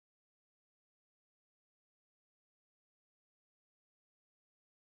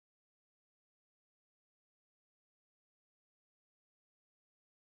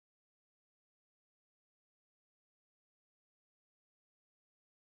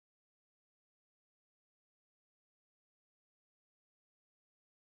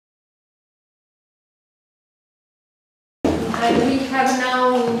and we have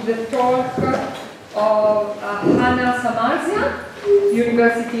now the talk of Hana Samarzija,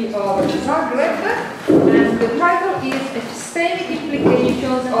 University of Zagreb, and the title is Epistemic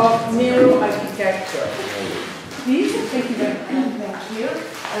Implications of Neuroarchitecture. Please, thank you very much. Thank you.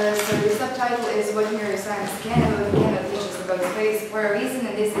 So the subtitle is What Neuroscience Can and Cannot Teach Us About Space for a reason,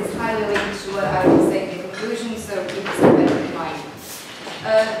 and this is highly linked to what I will say in conclusion, so keep this in mind.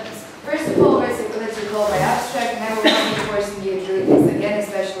 First of all, let's recall my abstract, and I will not be forcing you to read this again,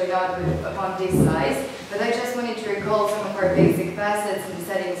 especially not upon this size, but I just wanted to recall some of our basic facets and the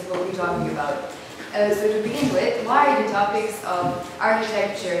settings we'll be talking about. So to begin with, why are the topics of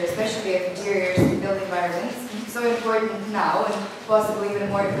architecture, especially of interiors and built environments, so important now, and possibly even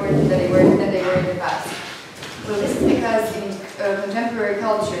more important than they were in the past? Well, this is because in contemporary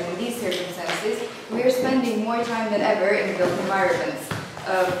culture, in these circumstances, we are spending more time than ever in built environments.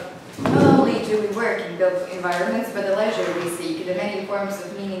 Not only do we work in built environments, but the leisure we seek, the many forms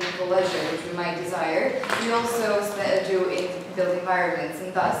of meaningful leisure which we might desire, we also do in built environments.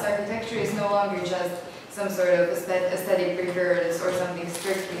 And thus, architecture is no longer just some sort of aesthetic preference or something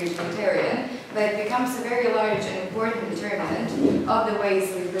strictly utilitarian, but it becomes a very large and important determinant of the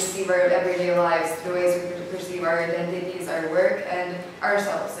ways we perceive our everyday lives, the ways we perceive our identities, our work, and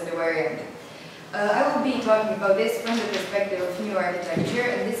ourselves at the very end. I will be talking about this from the perspective of new architecture,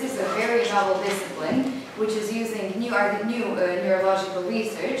 and this is a very novel discipline which is using new neurological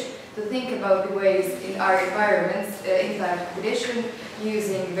research to think about the ways in our environments impact cognition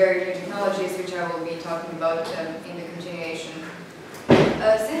using very new technologies, which I will be talking about in the continuation.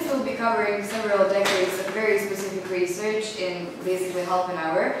 Since we'll be covering several decades of very specific research in basically half an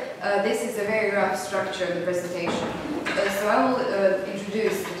hour, this is a very rough structure of the presentation. So I will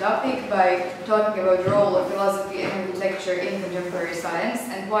introduce the topic by talking about the role of philosophy and architecture in contemporary science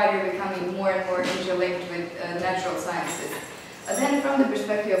and why they're becoming more and more interlinked with natural sciences. Then from the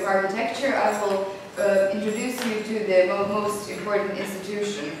perspective of architecture, I will introduce you to the most important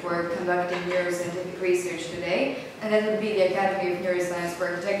institution for conducting neuroscientific research today, and that would be the Academy of Neuroscience for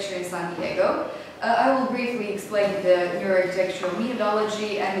Architecture in San Diego. I will briefly explain the neuroarchitectural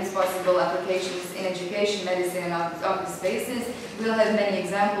methodology and its possible applications in education, medicine, and office spaces. We'll have many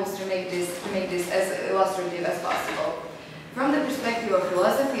examples to make this as illustrative as possible. From the perspective of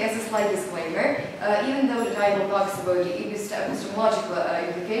philosophy, as a slight disclaimer, even though the title talks about the epistemological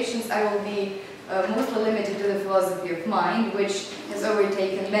implications, I will be mostly limited to the philosophy of mind, which has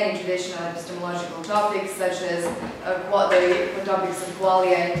overtaken many traditional epistemological topics, such as the topics of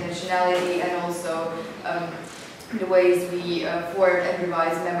qualia and intentionality, and also the ways we form and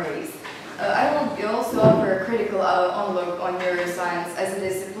revise memories. I will also offer a critical outlook on neuroscience as a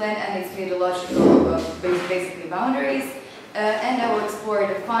discipline and its methodological basically boundaries. And I will explore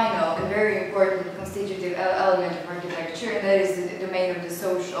the final and very important constitutive element of architecture, and that is the domain of the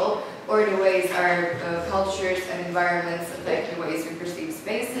social, or the ways our cultures and environments affect the ways we perceive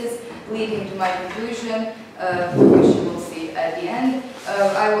spaces, leading to my conclusion, which you will see at the end.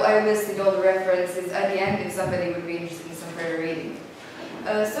 I listed all the references at the end if somebody would be interested in some further reading.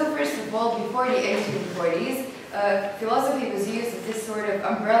 So first of all, before the 1840s, philosophy was used as this sort of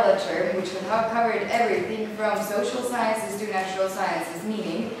umbrella term which covered everything from social sciences to natural sciences,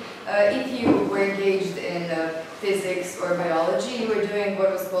 meaning if you were engaged in physics or biology, you were doing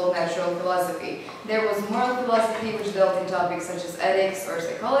what was called natural philosophy. There was moral philosophy, which dealt in topics such as ethics or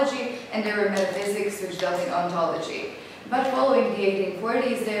psychology, and there were metaphysics, which dealt in ontology. But following the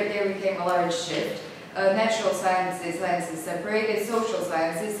 1840s, there became a large shift. Natural sciences separated, social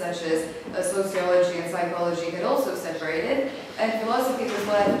sciences such as sociology and psychology had also separated, and philosophy was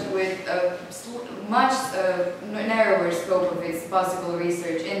left with a much narrower scope of its possible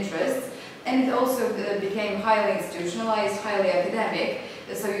research interests, and it also became highly institutionalized, highly academic,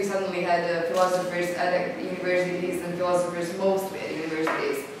 so you suddenly had philosophers at universities and philosophers mostly at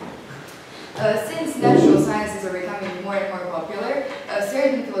universities. Since natural sciences are becoming more and more popular,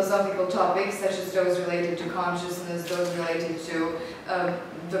 certain philosophical topics, such as those related to consciousness, those related to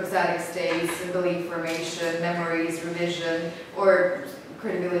doxatic states, belief formation, memories, revision, or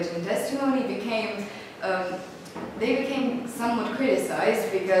credibility and testimony, became somewhat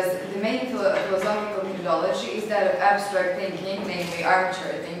criticized because the main philosophical methodology is that of abstract thinking, namely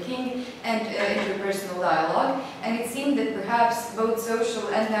arbitrary thinking, and interpersonal dialogue, and it seemed that perhaps both social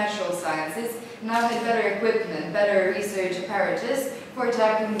and natural sciences now had better equipment, better research apparatus for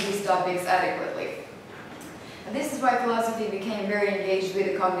tackling these topics adequately. And this is why philosophy became very engaged with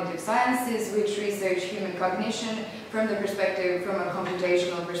the cognitive sciences, which research human cognition from a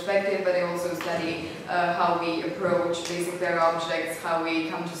computational perspective, but they also study how we approach basically our objects, how we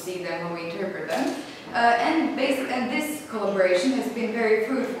come to see them, how we interpret them. And this collaboration has been very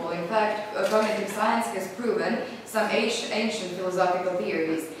fruitful. In fact, cognitive science has proven some ancient philosophical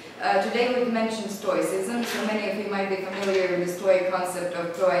theories. Today we mention Stoicism, so many of you might be familiar with the Stoic concept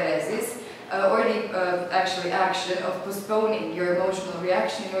of proairesis, or the actually action of postponing your emotional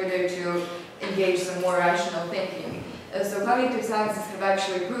reaction in order to engage some more rational thinking. So cognitive sciences have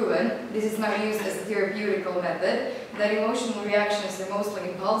actually proven, this is now used as a therapeutical method, that emotional reactions are mostly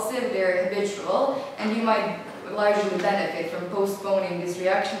impulsive, they're habitual, and you might largely benefit from postponing this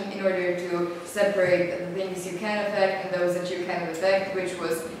reaction in order to separate the things you can affect and those that you can affect, which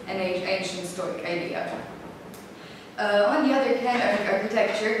was an ancient Stoic idea. On the other hand,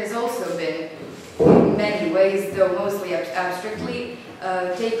 architecture has also been, in many ways, though mostly abstractly,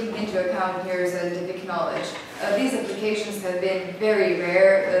 taking into account neuroscientific knowledge. These applications have been very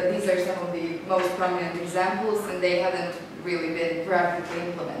rare. These are some of the most prominent examples, and they haven't really been practically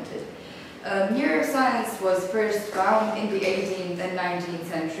implemented. Neuroscience was first found in the 18th and 19th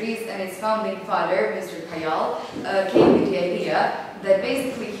centuries, and its founding father, Mr. Carla, came with the idea that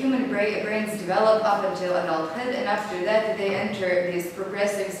basically human brains develop up until adulthood, and after that they enter this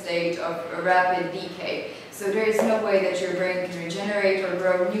progressive state of rapid decay. So there is no way that your brain can regenerate or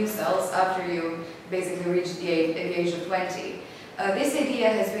grow new cells after you basically reach the age of 20. This idea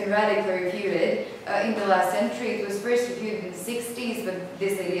has been radically refuted in the last century. It was first refuted in the 60s, but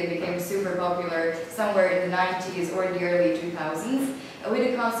this idea became super popular somewhere in the 90s or the early 2000s,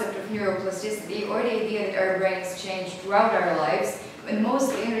 with the concept of neuroplasticity, or the idea that our brains change throughout our lives, and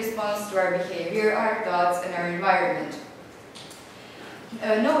mostly in response to our behavior, our thoughts, and our environment.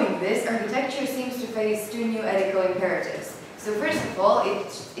 Knowing this, architecture seems to face two new ethical imperatives. So first of all,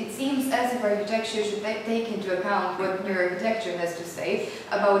 it seems as if architecture should take into account what neuroarchitecture has to say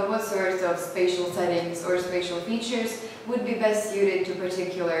about what sorts of spatial settings or spatial features would be best suited to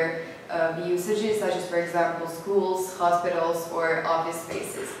particular usages, such as, for example, schools, hospitals, or office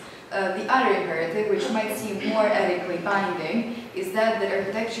spaces. The other imperative, which might seem more ethically binding, is that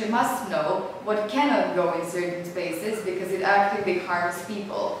architecture must know what cannot go in certain spaces because it actively harms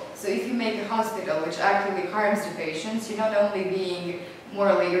people. So if you make a hospital which actively harms the patients, you're not only being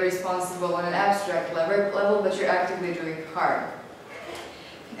morally irresponsible on an abstract level, but you're actively doing harm.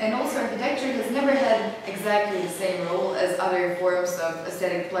 And also, architecture has never had exactly the same role as other forms of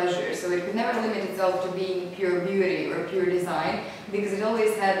aesthetic pleasure. So it could never limit itself to being pure beauty or pure design, because it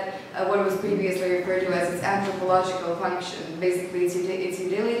always had what was previously referred to as its anthropological function, basically its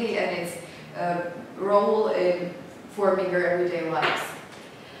utility and its role in forming your everyday lives.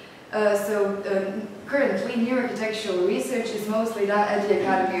 Currently, neuroarchitectural research is mostly done at the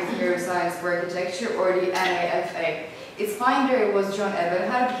Academy of Neuroscience for Architecture, or the NAFA. Its founder was John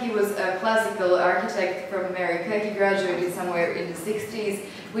Eberhard. He was a classical architect from America. He graduated somewhere in the 60s,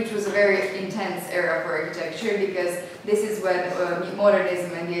 which was a very intense era for architecture, because this is when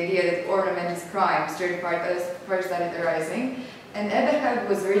modernism and the idea that ornament is crime first started arising. And Eberhard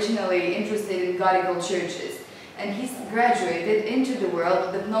was originally interested in Gothical churches, and he graduated into the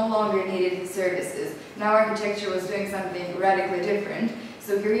world that no longer needed his services. Now architecture was doing something radically different,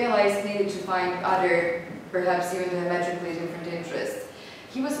 so he realized he needed to find other, perhaps even diametrically different interests.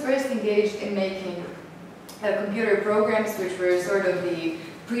 He was first engaged in making computer programs, which were sort of the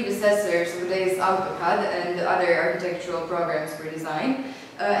predecessors of today's AutoCAD and other architectural programs for design.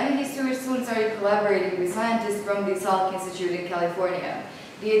 And he soon started collaborating with scientists from the Salk Institute in California.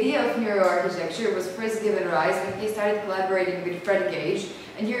 The idea of neuroarchitecture was first given rise when he started collaborating with Fred Gage,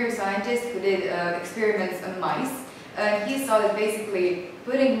 a neuroscientist who did experiments on mice. He saw that basically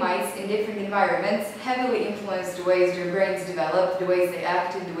putting mice in different environments heavily influenced the ways their brains developed, the ways they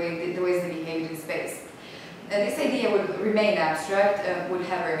acted, the ways they behaved in space. This idea would remain abstract, would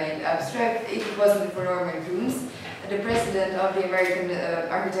have remained abstract if it wasn't for Norman Coombs, the president of the American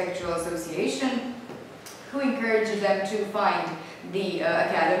Architectural Association, who encouraged them to find the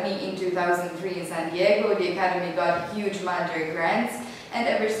Academy in 2003 in San Diego. The Academy got huge monetary grants, and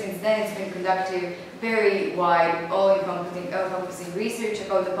ever since then it's been conducting very wide, all-encompassing research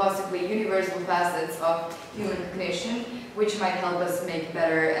about the possibly universal facets of human cognition, which might help us make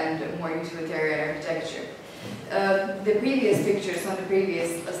better and more utilitarian architecture. The previous pictures on the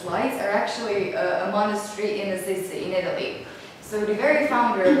previous slides are actually a monastery in Assisi, in Italy. So the very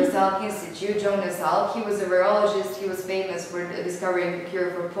founder of the Salk Institute, Jonas Salk, he was a virologist. He was famous for discovering the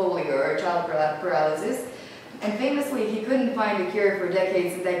cure for polio, or child paralysis. And famously, he couldn't find a cure for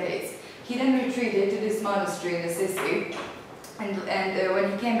decades and decades. He then retreated to this monastery in Assisi, and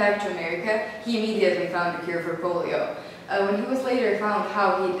when he came back to America, he immediately found a cure for polio. When he was later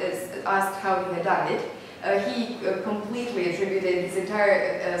asked how he had done it, he completely attributed his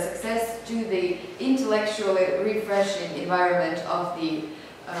entire success to the intellectually refreshing environment of the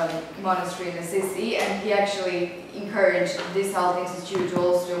monastery in Assisi, and he actually encouraged this health institute to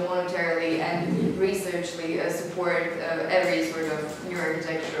also monetarily and researchally support every sort of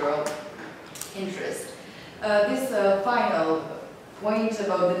neuroarchitectural interest. This final point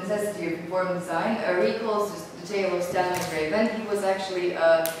about the necessity of reform design recalls the tale of Stanley Craven. He was actually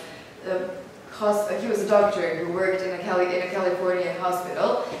he was a doctor who worked in a Californian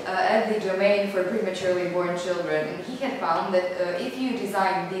hospital at the domain for prematurely born children. And he had found that if you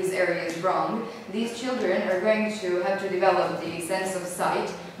design these areas wrong, these children are going to have to develop the sense of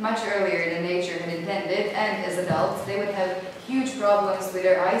sight much earlier than nature had intended, and as adults they would have huge problems with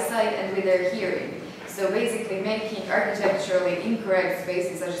their eyesight and with their hearing. So basically making architecturally incorrect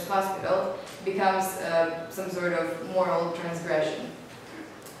spaces such as hospital becomes some sort of moral transgression.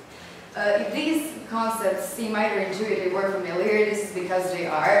 If these concepts seem either intuitive or familiar, this is because they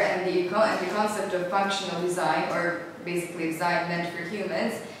are, and the concept of functional design, or basically design meant for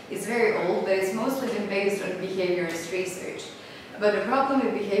humans, is very old, but it's mostly been based on behaviorist research. But the problem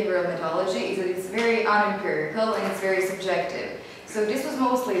with behavioral methodology is that it's very unempirical and it's very subjective. So this was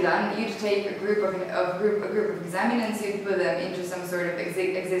mostly done. You'd take a group of examinants, you'd put them into some sort of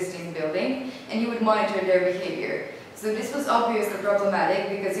existing building, and you would monitor their behavior. So this was obviously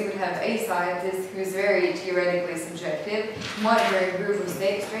problematic because you would have a scientist who's very theoretically subjective, monitoring a group of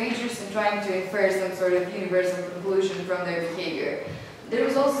strangers and trying to infer some sort of universal conclusion from their behavior. There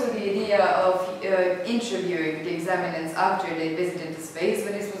was also the idea of interviewing the examinants after they visited the space,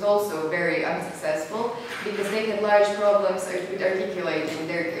 but this was also very unsuccessful because they had large problems with articulating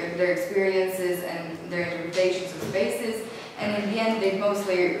their experiences and their interpretations of spaces, and in the end they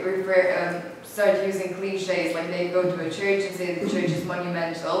mostly started using cliches, like they go to a church and say the church is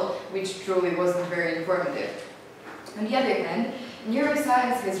monumental, which truly wasn't very informative. On the other hand,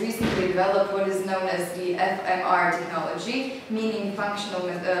 neuroscience has recently developed what is known as the fMR technology, meaning functional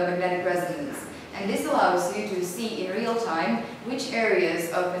magnetic resonance. And this allows you to see in real time which areas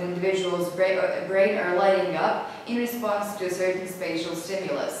of an individual's brain are lighting up in response to a certain spatial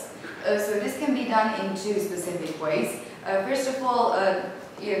stimulus. So this can be done in two specific ways. First of all,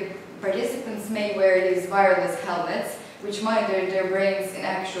 participants may wear these wireless helmets which monitor their brains in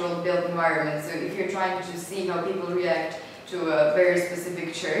actual built environments. So if you're trying to see how people react to a very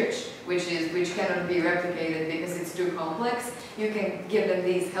specific church, which cannot be replicated because it's too complex, you can give them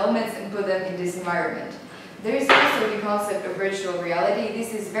these helmets and put them in this environment. There is also the concept of virtual reality.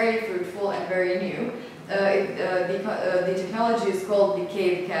 This is very fruitful and very new. The technology is called the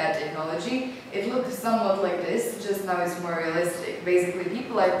cave cat technology. It looks somewhat like this, just now it's more realistic. Basically,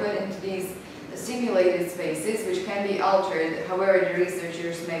 people are put into these simulated spaces, which can be altered however the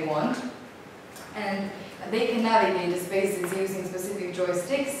researchers may want. And they can navigate the spaces using specific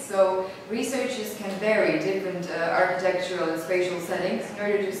joysticks, so researchers can vary different architectural and spatial settings in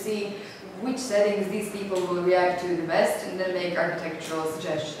order to see which settings these people will react to the best and then make architectural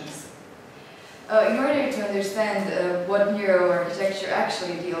suggestions. In order to understand what neuroarchitecture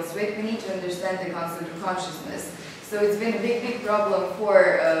actually deals with, we need to understand the concept of consciousness. So it's been a big problem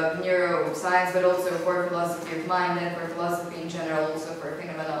for neuroscience, but also for philosophy of mind and for philosophy in general, also for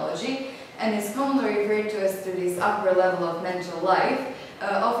phenomenology. And it's commonly referred to as this upper level of mental life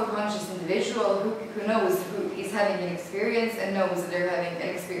of a conscious individual who knows who is having an experience and knows that they're having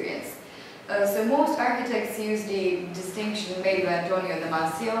an experience. So most architects use the distinction made by Antonio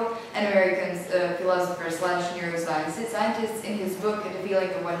Damasio, an American philosopher / neuroscientist, in his book The Feeling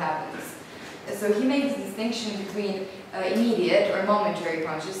of What Happens. So he makes the distinction between immediate or momentary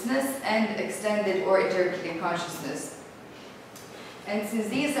consciousness and extended or interpretive consciousness. And since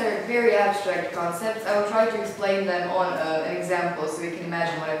these are very abstract concepts, I will try to explain them on an example so you can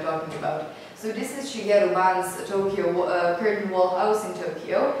imagine what I'm talking about. So this is Shigeru Ban's Tokyo curtain wall house in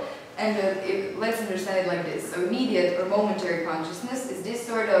Tokyo. And let's understand it like this. So immediate or momentary consciousness is this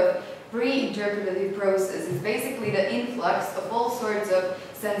sort of pre-interpretative process. It's basically the influx of all sorts of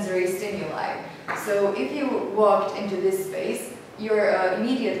sensory stimuli. So if you walked into this space, your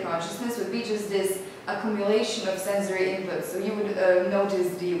immediate consciousness would be just this accumulation of sensory inputs. So you would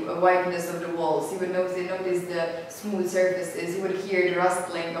notice the whiteness of the walls, you would notice the smooth surfaces, you would hear the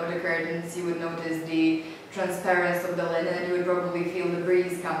rustling of the curtains, you would notice the transparency of the linen, and you would probably feel the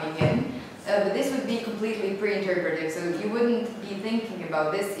breeze coming in. But this would be completely pre-interpretive, so you wouldn't be thinking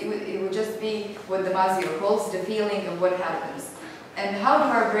about this, it would just be what Damasio calls the feeling of what happens. And how do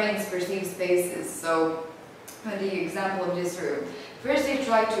our brains perceive spaces? So, the example of this room. First they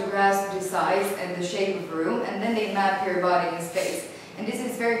try to grasp the size and the shape of the room, and then they map your body in space. And this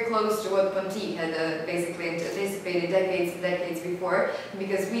is very close to what Ponti had basically anticipated decades and decades before,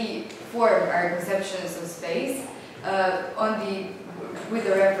 because we form our conceptions of space with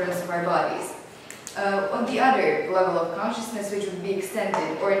the reference of our bodies. On the other level of consciousness, which would be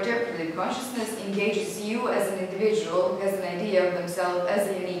extended or interpreted consciousness, engages you as an individual who has an idea of themselves as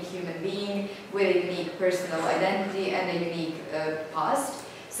a unique human being with a unique personal identity and a unique past.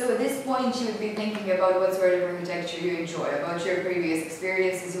 So at this point, you would be thinking about what sort of architecture you enjoy, about your previous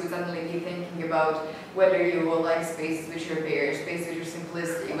experiences. You would suddenly be thinking about whether you will like spaces which are bare, spaces which are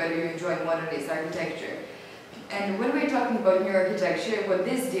simplicity, whether you enjoy modernist architecture. And when we're talking about neuroarchitecture, what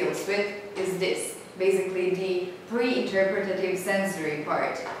this deals with is this. Basically the pre-interpretative sensory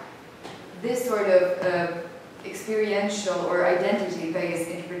part. This sort of experiential or identity-based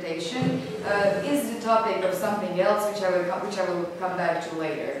interpretation is the topic of something else which I will come back to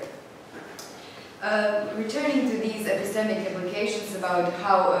later. Returning to these epistemic implications about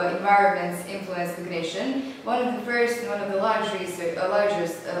how environments influence cognition, one of the first and one of the largest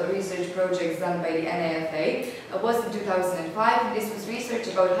research projects done by the NAFA was in 2005, and this was research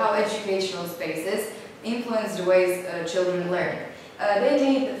about how educational spaces influence the ways children learn. They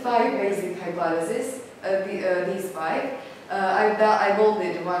made 5 basic hypotheses, these 5. I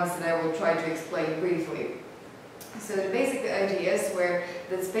bolded the ones that I will try to explain briefly. So the basic ideas were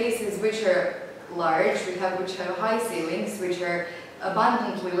that spaces which are large, which have high ceilings, which are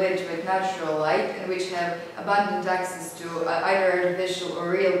abundantly lit with natural light, and which have abundant access to either artificial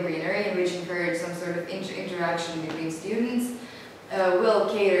or real greenery, and which encourage some sort of interaction between students, will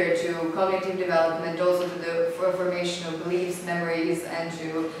cater to cognitive development, also to the formation of beliefs, memories, and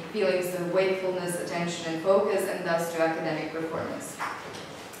to feelings of wakefulness, attention, and focus, and thus to academic performance.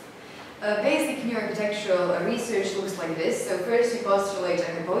 Basic neuroarchitectural research looks like this. So first you postulate a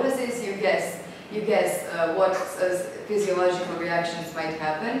hypothesis, you guess what physiological reactions might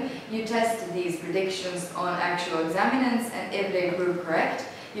happen. You test these predictions on actual examinants, and if they prove correct,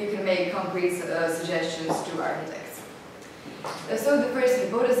 you can make concrete suggestions to architects. So the first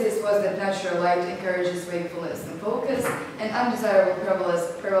hypothesis was that natural light encourages wakefulness and focus, and undesirable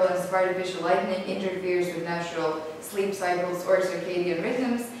prevalence of artificial lighting interferes with natural sleep cycles or circadian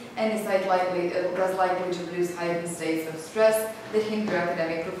rhythms, and is thus likely to produce heightened states of stress that hinder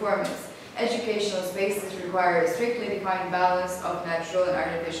academic performance. Educational spaces require a strictly defined balance of natural and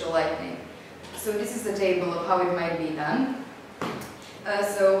artificial lighting. So this is a table of how it might be done.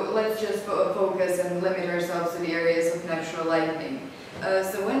 So let's just focus and limit ourselves to the areas of natural lighting.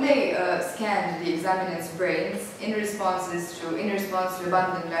 So when they scanned the examinants' brains in response to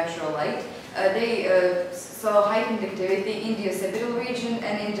abundant natural light, they saw heightened activity in the occipital region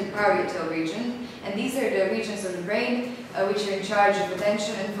and in the parietal region, and these are the regions of the brain which are in charge of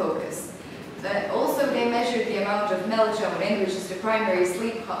attention and focus. Also, they measured the amount of melatonin, which is the primary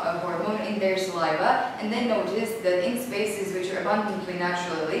sleep hormone, in their saliva, and then noticed that in spaces which are abundantly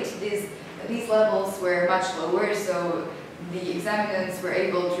naturally lit, these levels were much lower, so the examinants were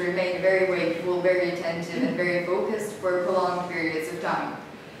able to remain very wakeful, very attentive, and very focused for prolonged periods of time.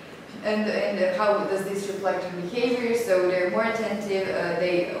 And how does this reflect on behavior? So they're more attentive,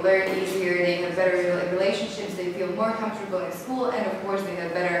 they learn easier, they have better relationships, they feel more comfortable in school, and of course they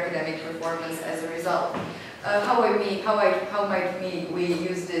have better academic performance as a result. How might we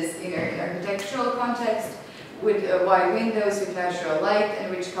use this in an architectural context? With wide windows, with natural light,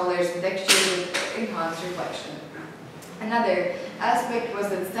 and rich colors and textures with enhanced reflection. Another aspect was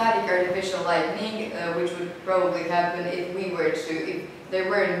that static artificial lighting, which would probably happen if there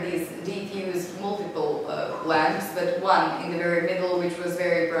weren't these diffused multiple lamps, but one in the very middle which was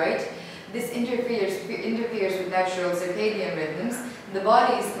very bright. This interferes with natural circadian rhythms. The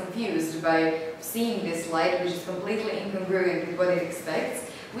body is confused by seeing this light, which is completely incongruent with what it expects,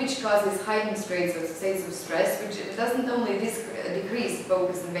 which causes heightened states of stress, which doesn't only decrease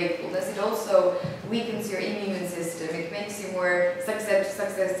focus and wakefulness, it also weakens your immune system. It makes you more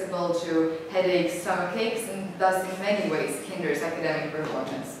susceptible to headaches, stomach aches, and thus in many ways hinders academic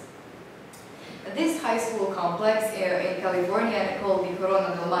performance. This high school complex in California, called the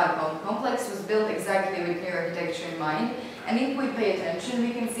Corona del Mar complex, was built exactly with neuroarchitecture in mind, and if we pay attention,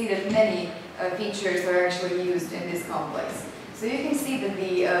 we can see that many features are actually used in this complex. So you can see that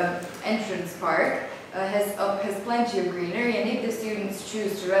the entrance park has plenty of greenery, and if the students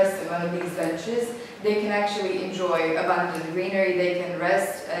choose to rest on one of these benches, they can actually enjoy abundant greenery, they can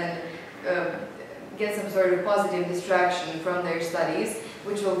rest and get some sort of positive distraction from their studies,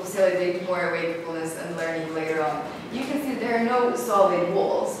 which will facilitate more wakefulness and learning later on. You can see there are no solid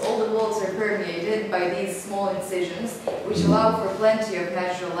walls. All the walls are permeated by these small incisions, which allow for plenty of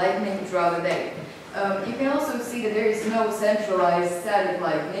natural lighting throughout the day. You can also see that there is no centralized static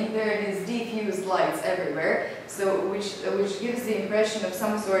lighting. There is diffused lights everywhere, so which gives the impression of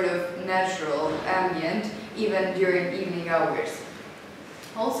some sort of natural ambient, even during evening hours.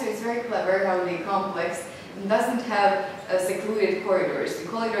 Also, it's very clever how the complex doesn't have secluded corridors. The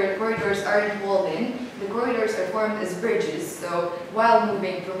corridors aren't walled in. The corridors are formed as bridges, so while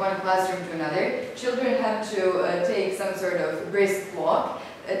moving from one classroom to another, children have to take some sort of brisk walk.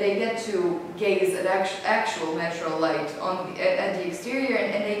 They get to gaze at actual natural light at the exterior,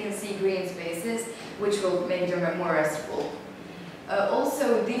 and they can see green spaces, which will make them more restful.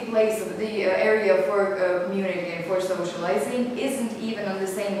 Also, the place of the area for community and for socializing isn't even on the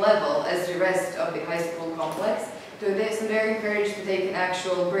same level as the rest of the high school complex, so they're encouraged to take an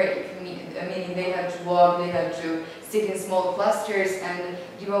actual break, meaning they have to walk, they have to sit in small clusters and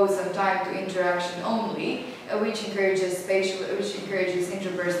devote some time to interaction only, which encourages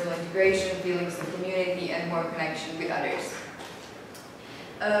interpersonal integration, feelings of community, and more connection with others.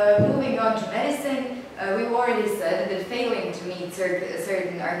 Moving on to medicine, we've already said that failing to meet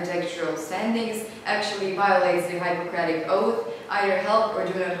certain architectural standings actually violates the Hippocratic Oath, either help or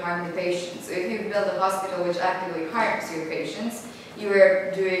do not harm the patient. So if you build a hospital which actively harms your patients, you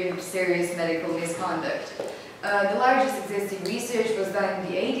are doing serious medical misconduct. The largest existing research was done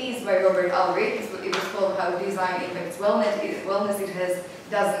in the 80s by Robert Ulrich. It was called How Design Impacts Wellness. It has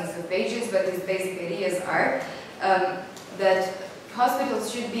dozens of pages, but his basic ideas are that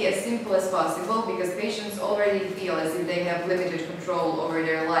hospitals should be as simple as possible because patients already feel as if they have limited control over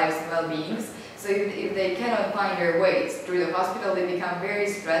their lives and well-beings. So if they cannot find their way through the hospital, they become very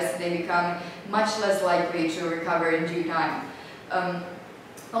stressed, they become much less likely to recover in due time.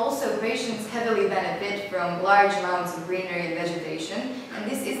 Also, patients heavily benefit from large amounts of greenery and vegetation,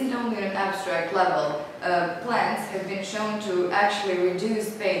 and this isn't only on an abstract level. Plants have been shown to actually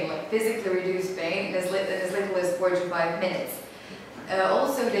reduce pain, like physically reduce pain in as little as 4 to 5 minutes.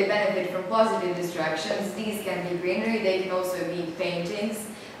 Also, they benefit from positive distractions. These can be greenery, they can also be paintings.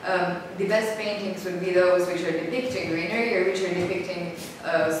 The best paintings would be those which are depicting greenery or which are depicting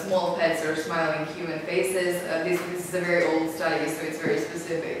small pets or smiling human faces. This is a very old study, so it's very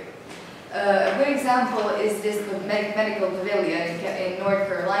specific. A good example is this medical pavilion in North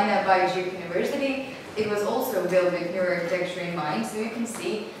Carolina by Duke University. It was also built with neuroarchitecture in mind, so you can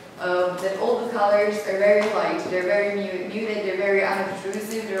see that all the colors are very light, they're very muted, they're very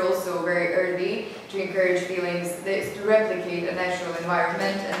unobtrusive, they're also very earthy to encourage feelings, to replicate a natural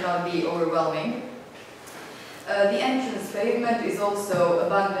environment and not be overwhelming. The entrance pavement is also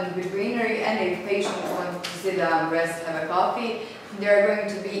abundant with greenery, and if patients want to sit down, rest, have a coffee, they are going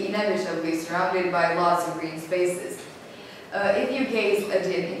to be inevitably surrounded by lots of green spaces. If you gaze at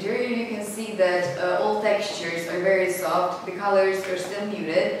the interior, you can see that all textures are very soft, the colors are still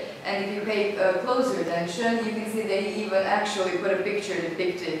muted, and if you pay closer attention, you can see they even actually put a picture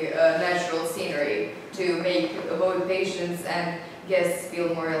depicting natural scenery to make both patients and guests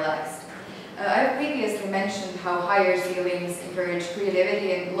feel more relaxed. I've previously mentioned how higher ceilings encourage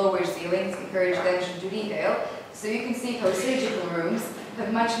creativity and lower ceilings encourage attention to detail, so you can see how surgical rooms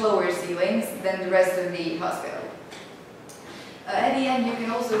have much lower ceilings than the rest of the hospital. At the end, you can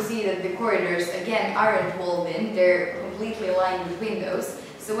also see that the corridors, again, aren't walled in, they're completely lined with windows.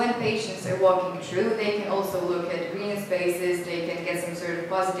 So when patients are walking through, they can also look at green spaces, they can get some sort of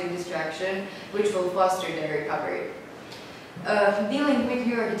positive distraction, which will foster their recovery. Dealing with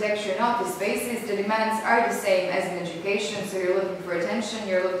neuroarchitecture in office spaces, the demands are the same as in education, so you're looking for attention,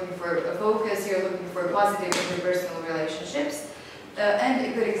 you're looking for a focus, you're looking for positive interpersonal relationships. And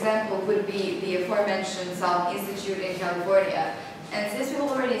a good example would be the aforementioned Salk Institute in California. And since we've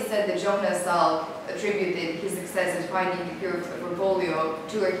already said that Jonas Salk attributed his success at finding the cure for polio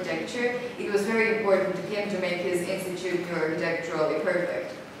to architecture, it was very important to him to make his institute neuroarchitecturally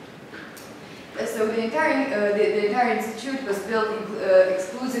perfect. So the entire institute was built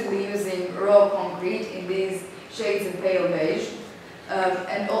exclusively using raw concrete in these shades of pale beige.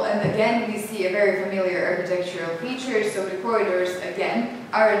 And again, we see a very familiar architectural feature. So the corridors, again,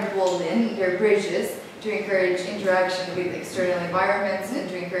 aren't walled in, they're bridges to encourage interaction with external environments and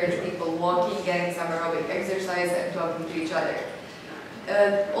to encourage people walking, getting some aerobic exercise and talking to each other.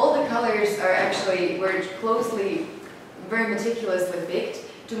 All the colors were closely, very meticulously picked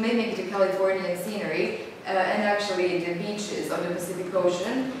to mimic the Californian scenery and actually the beaches of the Pacific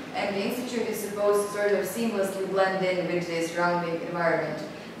Ocean, and the Institute is supposed to sort of seamlessly blend in with the surrounding environment.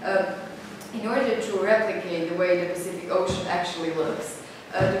 In order to replicate the way the Pacific Ocean actually looks,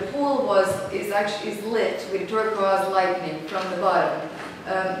 the pool is lit with turquoise lighting from the bottom.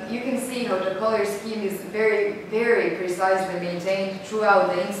 You can see how the color scheme is very, very precisely maintained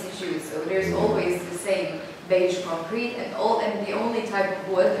throughout the institute. So there's always the same beige concrete, and the only type of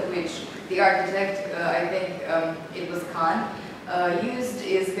wood which the architect, I think it was Khan, used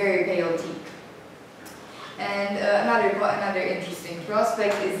is very pale teak. And another interesting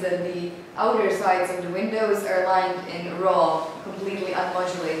prospect is that the outer sides of the windows are lined in raw, completely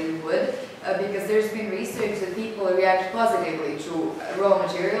unmodulated wood, because there's been research that people react positively to raw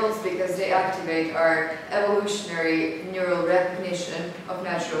materials because they activate our evolutionary neural recognition of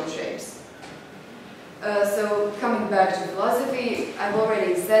natural shapes. So coming back to philosophy, I've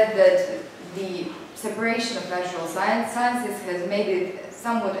already said that the separation of natural sciences has made it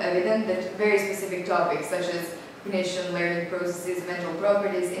somewhat evident that very specific topics such as cognition, learning processes, mental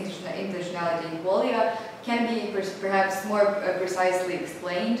properties, intentionality, and qualia can be perhaps more precisely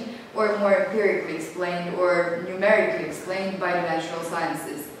explained or more empirically explained or numerically explained by the natural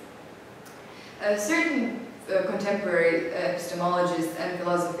sciences. Certain contemporary epistemologists and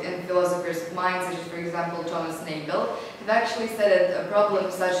philosophers of mind, such as, for example, Thomas Nagel, have actually said that a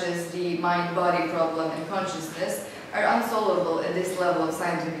problem such as the mind-body problem and consciousness are unsolvable at this level of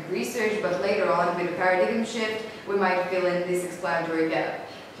scientific research, but later on, with a paradigm shift, we might fill in this explanatory gap.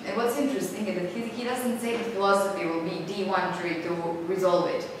 And what's interesting is that he doesn't say that philosophy will be the one to resolve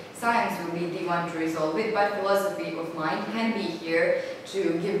it. Science will be the one to resolve it, but philosophy of mind can be here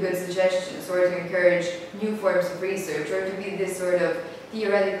to give good suggestions or to encourage new forms of research or to be this sort of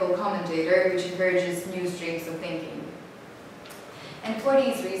theoretical commentator which encourages new streams of thinking. And for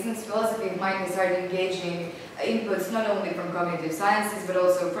these reasons, philosophy of mind has started engaging inputs not only from cognitive sciences but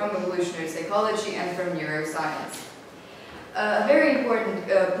also from evolutionary psychology and from neuroscience. A very important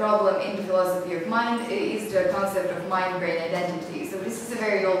problem in the philosophy of mind is the concept of mind-brain identity. So this is a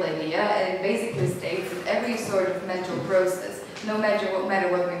very old idea, and it basically states that every sort of mental process, no matter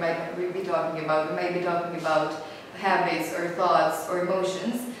what we might be talking about, we might be talking about habits or thoughts or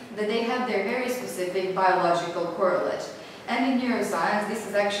emotions, that they have their very specific biological correlate. And in neuroscience, this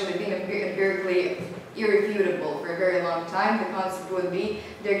has actually been empirically irrefutable for a very long time. The concept would be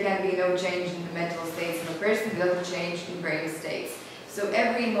there can be no change in the mental states of a person without a change in brain states. So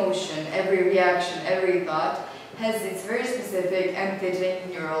every emotion, every reaction, every thought has its very specific and fitting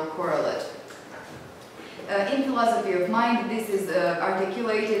neural correlate. In philosophy of mind, this is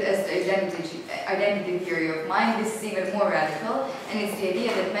articulated as the identity theory of mind. This is even more radical, and it's the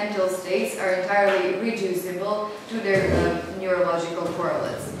idea that mental states are entirely reducible to their neurological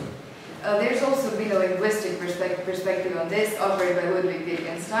correlates. There's also been a linguistic perspective on this offered by Ludwig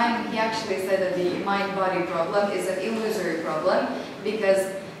Wittgenstein. He actually said that the mind-body problem is an illusory problem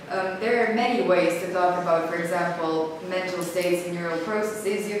because there are many ways to talk about, for example, mental states and neural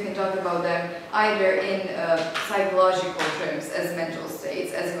processes. You can talk about them either in psychological terms as mental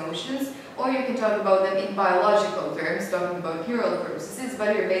states, as emotions, or you can talk about them in biological terms, talking about neural processes,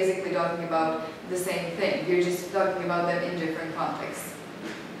 but you're basically talking about the same thing. You're just talking about them in different contexts.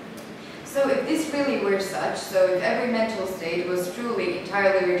 So if this really were such, so if every mental state was truly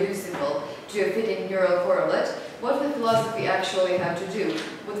entirely reducible to a fitting neural correlate, what would philosophy actually have to do?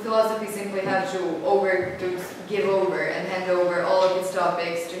 Would philosophy simply have to give over and hand over all of its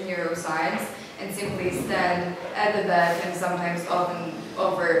topics to neuroscience and simply stand at the back and sometimes often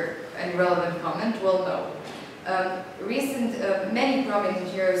offer an irrelevant comment? Well, no. Many prominent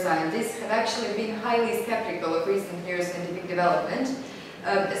neuroscientists have actually been highly skeptical of recent neuroscientific development,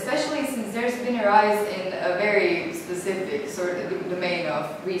 especially since there's been a rise in a very specific sort of domain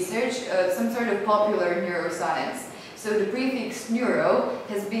of research, some sort of popular neuroscience. So the prefix neuro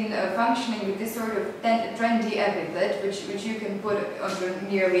has been functioning with this sort of trendy epithet, which you can put onto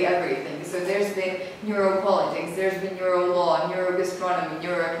nearly everything. So there's been neuropolitics, there's been neurolaw, neurogastronomy,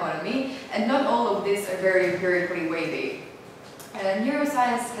 neuroeconomy, and not all of these are very empirically weighty.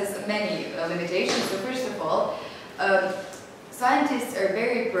 Neuroscience has many limitations. So first of all, scientists are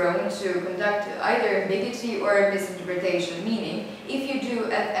very prone to conduct either ambiguity or misinterpretation, meaning if you do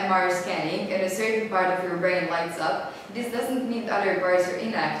fMR scanning and a certain part of your brain lights up, this doesn't mean that other parts are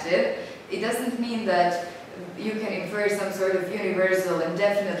inactive. It doesn't mean that you can infer some sort of universal and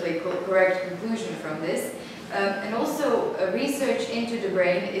definitely correct conclusion from this. And also, research into the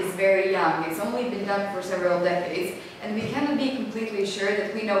brain is very young. It's only been done for several decades, and we cannot be completely sure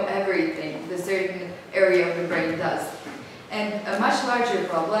that we know everything the certain area of the brain does. And a much larger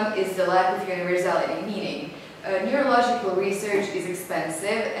problem is the lack of universality, meaning neurological research is expensive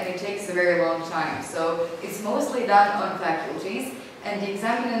and it takes a very long time. So it's mostly done on faculties, And the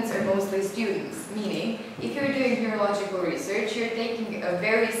examinants are mostly students, meaning if you're doing neurological research, you're taking a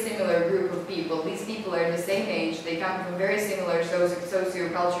very similar group of people. These people are the same age, they come from very similar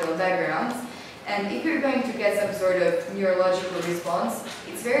socio-cultural backgrounds, and if you're going to get some sort of neurological response,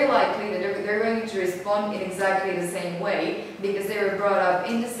 it's very likely that they're going to respond in exactly the same way because they were brought up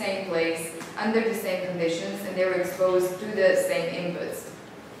in the same place, under the same conditions, and they were exposed to the same inputs.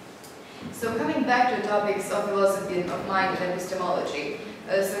 So coming back to the topics of philosophy of mind and epistemology.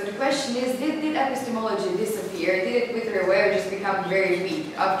 So the question is, did epistemology disappear? Did it wither away or just become very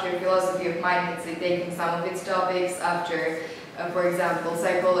weak after philosophy of mind had taken some of its topics, after, for example,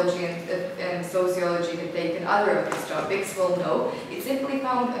 psychology and sociology had taken other of its topics? Well, no. It simply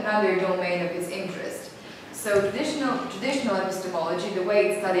found another domain of its interest. So traditional epistemology, the way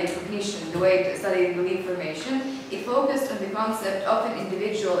it studied cognition, the way it studied belief formation, it focused on the concept of an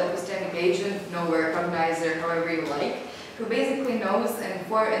individual epistemic agent, knower, cognizer, however you like, who basically knows and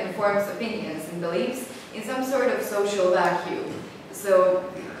forms opinions and beliefs in some sort of social vacuum, so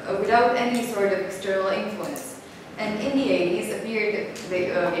without any sort of external influence. And in the 80s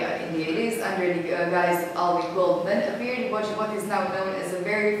under the guise of Alvin Goldman, appeared what is now known as a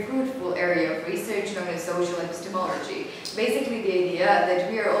very fruitful area of research known as social epistemology. Basically the idea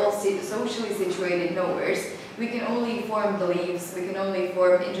that we are all socially situated knowers. We can only form beliefs, we can only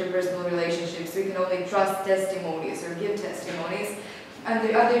form interpersonal relationships, we can only trust testimonies or give testimonies under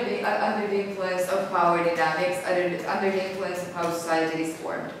the influence of power dynamics, under the influence of how society is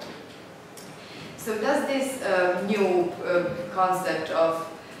formed. So does this new concept of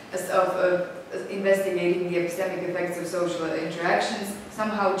investigating the epistemic effects of social interactions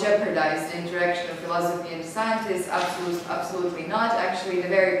somehow jeopardize the interaction of philosophy and scientists? Absolutely not. Actually, the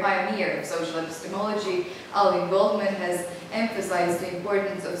very pioneer of social epistemology, Alvin Goldman, has emphasized the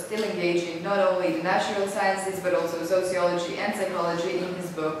importance of still engaging not only the natural sciences but also sociology and psychology in his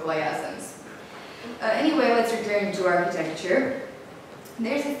book Liaisons. Anyway, let's return to architecture.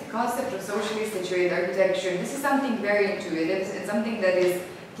 There's this concept of socially situated architecture. This is something very intuitive and something that is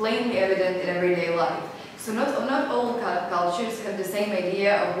plainly evident in everyday life. So not all cultures have the same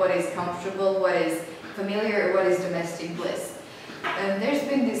idea of what is comfortable, what is familiar, or what is domestic bliss. There's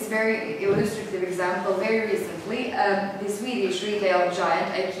been this very illustrative example very recently. The Swedish retail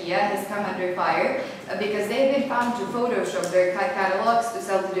giant IKEA has come under fire because they've been found to Photoshop their catalogs to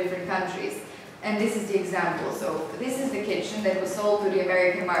sell to different countries. And this is the example. So this is the kitchen that was sold to the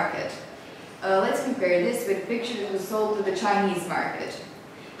American market. Let's compare this with a picture that was sold to the Chinese market.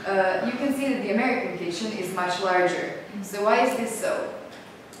 You can see that the American kitchen is much larger. So why is this so?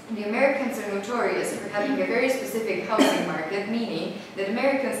 The Americans are notorious for having a very specific housing market, meaning that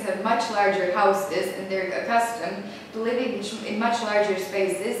Americans have much larger houses and they're accustomed to living in much larger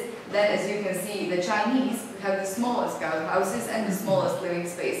spaces than, as you can see, the Chinese have the smallest houses and the smallest living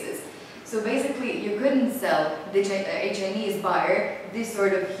spaces. So basically, you couldn't sell a Chinese buyer this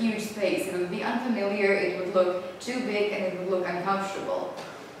sort of huge space. It would be unfamiliar, it would look too big, and it would look uncomfortable.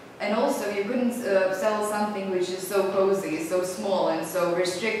 And also, you couldn't sell something which is so cozy, so small, and so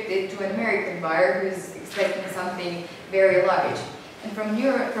restricted to an American buyer who is expecting something very large. And from a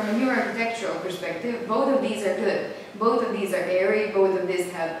neuroarchitectural perspective, both of these are good. Both of these are airy, both of these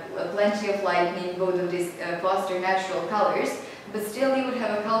have plenty of lighting, both of these foster natural colors. But still you would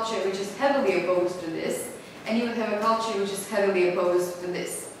have a culture which is heavily opposed to this, and you would have a culture which is heavily opposed to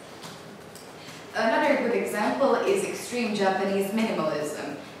this. Another good example is extreme Japanese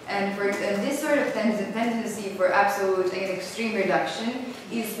minimalism. And this sort of tendency for absolute and extreme reduction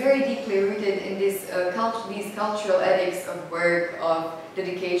is very deeply rooted in these cultural ethics of work, of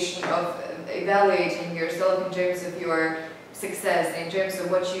dedication, of evaluating yourself in terms of your success, in terms of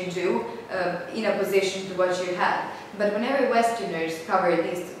what you do in opposition to what you have. But whenever Westerners cover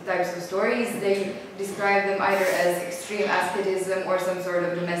these types of stories, they describe them either as extreme asceticism or some sort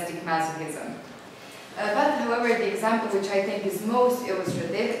of domestic masochism. But however, the example which I think is most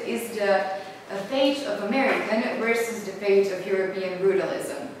illustrative is the fate of American versus the fate of European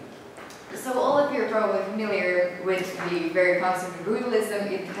brutalism. So all of you are probably familiar with the very concept of brutalism.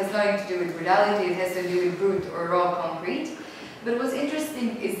 It has nothing to do with brutality, it has to do with brute or raw concrete. But what's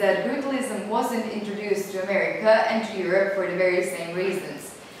interesting is that brutalism wasn't introduced to America and to Europe for the very same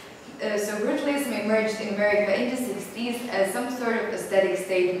reasons. So brutalism emerged in America in the 60s as some sort of aesthetic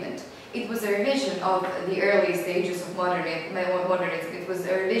statement. It was a revision of the early stages of modernism. It was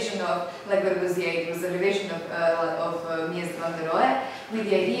a revision of Le Corbusier. It was a revision of Mies van der Rohe with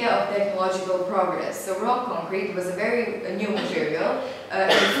the idea of technological progress. So raw concrete was a very new material.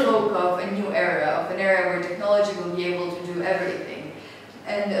 It spoke of a new era, of an era where technology will be able to do everything.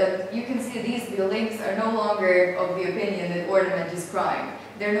 And you can see these buildings are no longer of the opinion that ornament is crime.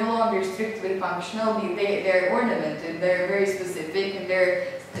 They're no longer strictly functional, they're ornamented, they're very specific, and they're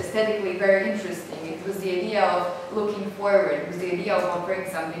aesthetically very interesting. It was the idea of looking forward, it was the idea of offering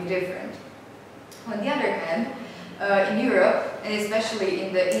something different. On the other hand, in Europe, and especially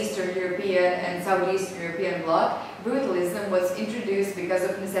in the Eastern European and Southeastern European bloc, brutalism was introduced because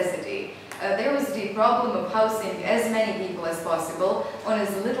of necessity. There was the problem of housing as many people as possible on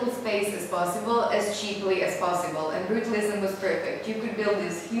as little space as possible, as cheaply as possible, and brutalism was perfect. You could build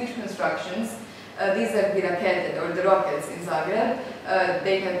these huge constructions. These are the raketes, or the rockets in Zagreb.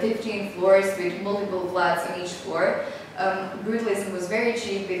 They have 15 floors with multiple flats on each floor. Brutalism was very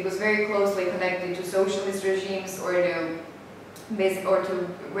cheap. It was very closely connected to socialist regimes or to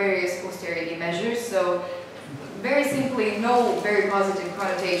various austerity measures. So, very simply, no very positive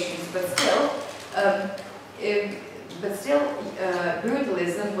connotations, but still,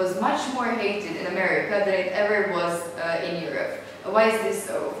 brutalism was much more hated in America than it ever was in Europe. Why is this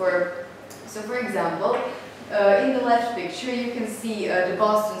so? For example, in the left picture, you can see the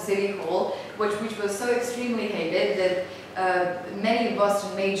Boston City Hall, which was so extremely hated that many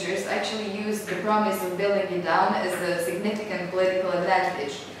Boston majors actually used the promise of building it down as a significant political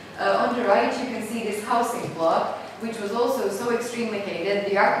advantage. On the right, you can see this housing block, which was also so extremely hated.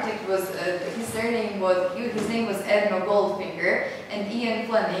 The architect was, his name was Edno Goldfinger, and Ian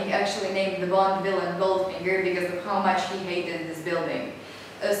Fleming actually named the Bond villain Goldfinger because of how much he hated this building.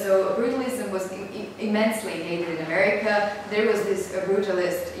 So brutalism was immensely hated in America. There was this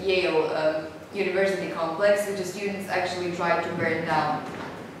brutalist Yale University complex, which the students actually tried to burn down.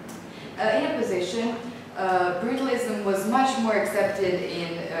 In opposition, brutalism was much more accepted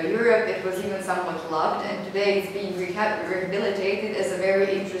in Europe. It was even somewhat loved, and today it's being rehabilitated as a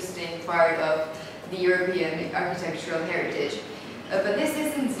very interesting part of the European architectural heritage. But this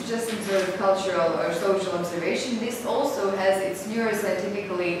isn't just some sort of cultural or social observation. This also has its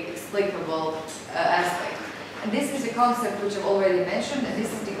neuroscientifically explicable aspect. And this is a concept which I've already mentioned, and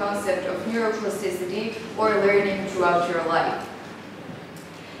this is the concept of neuroplasticity, or learning throughout your life.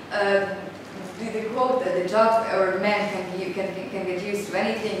 The quote that the dog or man can get used to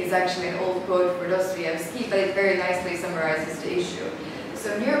anything is actually an old quote for Dostoevsky, but it very nicely summarizes the issue. So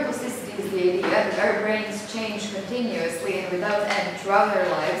neuroplasticity is the idea that our brains change continuously and without end throughout our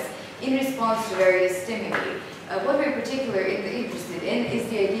lives in response to various stimuli. What we're particularly interested in is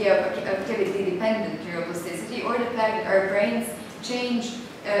the idea of activity-dependent neuroplasticity, or the fact that our brains change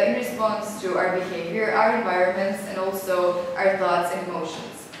in response to our behavior, our environments, and also our thoughts and emotions.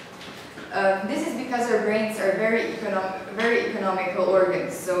 This is because our brains are very economical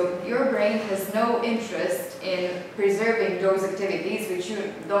organs, so your brain has no interest in preserving those activities, which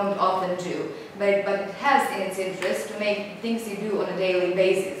you don't often do, but it has in its interest to make things you do on a daily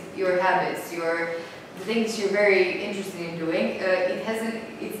basis, your habits, the things you're very interested in doing,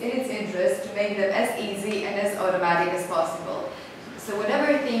 it's in its interest to make them as easy and as automatic as possible. So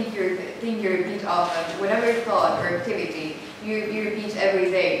whatever thing you repeat often, whatever thought or activity you repeat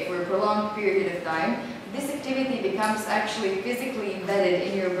every day for a prolonged period of time, this activity becomes actually physically embedded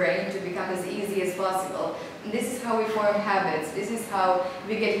in your brain to become as easy as possible. And this is how we form habits. This is how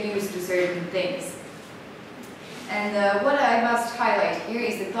we get used to certain things. And what I must highlight here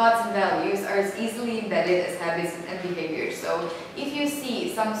is that thoughts and values are as easily embedded as habits and behaviors. So if you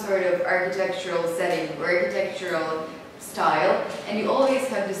see some sort of architectural setting or architectural style, and you always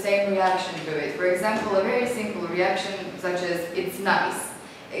have the same reaction to it. For example, a very simple reaction such as, it's nice.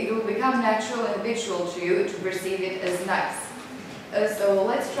 It will become natural and habitual to you to perceive it as nice. So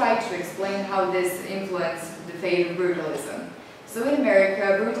let's try to explain how this influenced the fate of brutalism. So in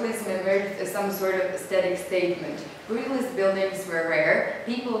America, brutalism emerged as some sort of aesthetic statement. Brutalist buildings were rare.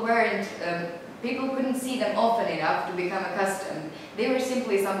 People couldn't see them often enough to become accustomed. They were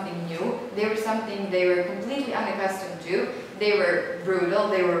simply something new. They were something they were completely unaccustomed to. They were brutal,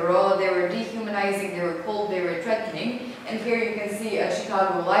 they were raw, they were dehumanizing, they were cold, they were threatening. And here you can see a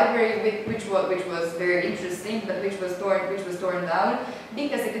Chicago library, which was very interesting, but which was torn down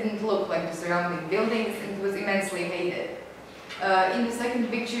because it didn't look like the surrounding buildings, and it was immensely hated. In the second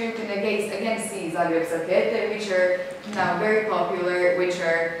picture, you can again see Zagreb's raketes, which are now very popular, which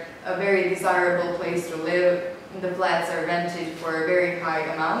are a very desirable place to live. The flats are rented for very high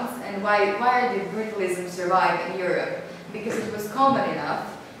amounts. And why did brutalism survive in Europe? Because it was common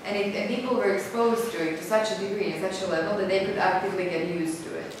enough, and people were exposed to it to such a degree and such a level that they could actively get used to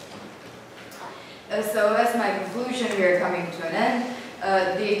it. So as my conclusion, we are coming to an end.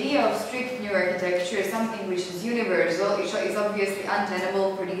 The idea of strict neuroarchitecture is something which is universal. It is obviously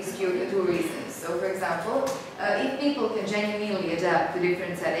untenable for these two reasons. So, for example, if people can genuinely adapt to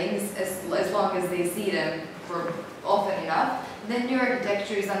different settings as long as they see them for often enough, then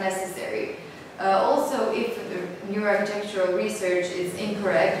neuroarchitecture is unnecessary. Also, if neuroarchitectural research is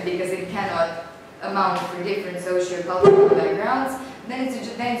incorrect because it cannot amount for different socio-cultural backgrounds, then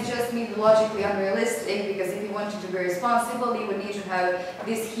it's just methodologically unrealistic, because if you wanted to be responsible, you would need to have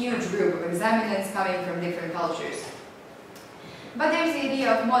this huge group of examinants coming from different cultures. But there's the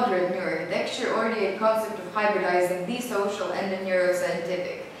idea of moderate neuroarchitecture, or the concept of hybridizing the social and the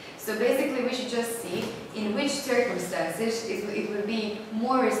neuroscientific. So basically we should just see in which circumstances it would be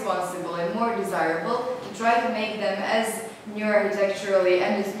more responsible and more desirable to try to make them as neuroarchitecturally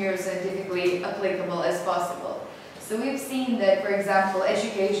and as neuroscientifically applicable as possible. So we've seen that, for example,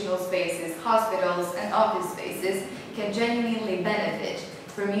 educational spaces, hospitals and office spaces can genuinely benefit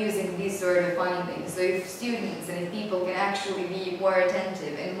from using these sort of findings. So if students and if people can actually be more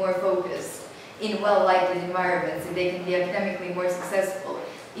attentive and more focused in well-lighted environments, if they can be academically more successful,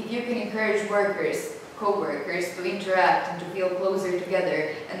 if you can encourage workers, co-workers to interact and to feel closer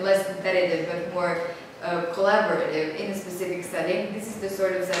together and less competitive but more collaborative in a specific setting, this is the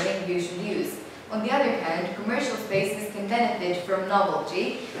sort of setting you should use. On the other hand, commercial spaces can benefit from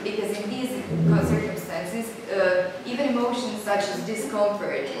novelty, because in these circumstances, even emotions such as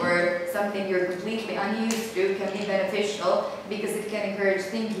discomfort or something you're completely unused to can be beneficial, because it can encourage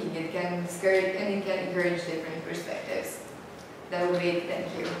thinking, it can encourage different perspectives. That will be it.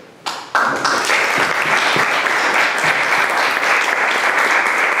 Thank you.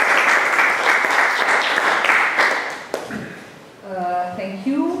 Thank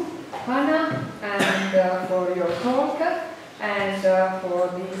you, Hana, and for your talk, and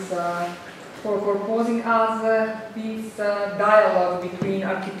for proposing us this dialogue between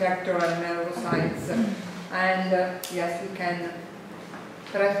architecture and neuroscience. And yes, we can.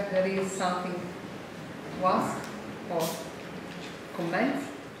 Perhaps there is something to ask or comments.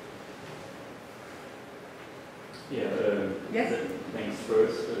 Yeah. Yes. Thanks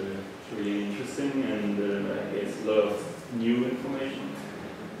first. It's really interesting, and I guess a lot of new information.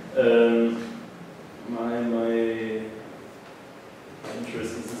 My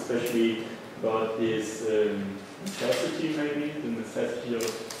interest is especially about this necessity, maybe the necessity of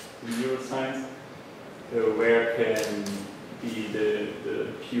neuroscience. Where can be the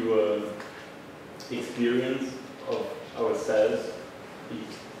pure experience of ourselves be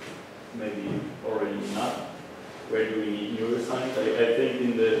maybe already enough? Where do we need neuroscience? I think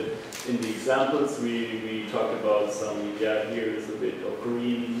in the examples we talked about some, here is a bit of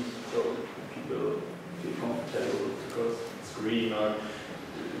green, so people feel comfortable because it's green, or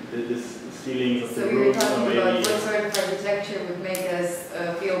this feelings of the room. So you're talking about what sort of architecture would make us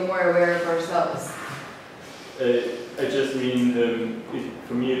feel more aware of ourselves? I just mean,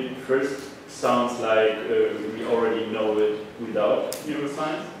 for me it first sounds like we already know it without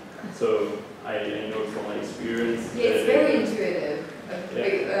neuroscience. So I know from my experience. Yeah, it's very intuitive.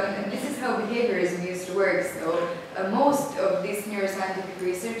 And this is how behaviorism used to work. So most of this neuroscientific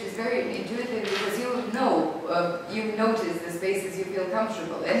research is very intuitive, because you notice the spaces you feel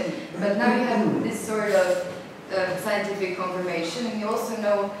comfortable in. But now you have this sort of scientific confirmation, and you also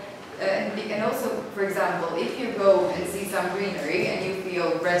know. And also, for example, if you go and see some greenery and you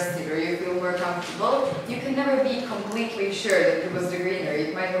feel rested or you feel more comfortable, you can never be completely sure that it was the greenery.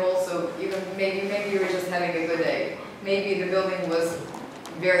 It might have also, maybe you were just having a good day. Maybe the building was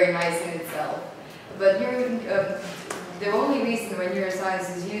very nice in itself. But the only reason why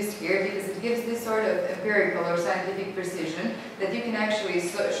neuroscience is used here, because it gives this sort of empirical or scientific precision that you can actually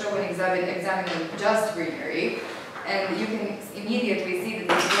show an examiner just greenery, and you can immediately see that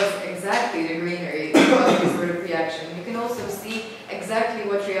this was exactly the greenery that caused this sort of reaction. You can also see exactly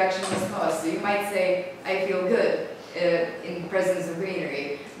what reaction was caused. So you might say, I feel good in the presence of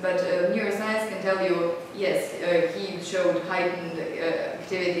greenery. But neuroscience can tell you, yes, he showed heightened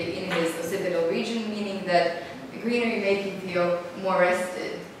activity in his occipital region, meaning that greenery made him feel more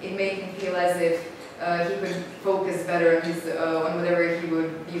rested. It made him feel as if he could focus better on whatever he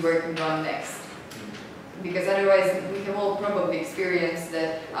would be working on next. Because otherwise we have all probably experienced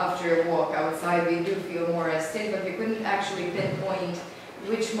that after a walk outside we do feel more rested, but we couldn't actually pinpoint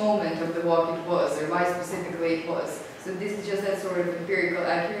which moment of the walk it was or why specifically it was. So this is just that sort of empirical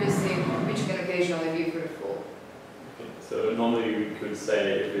accuracy which can occasionally be fruitful. Okay. So normally we could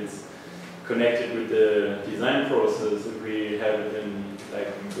say if it's connected with the design process, if we have it in, like,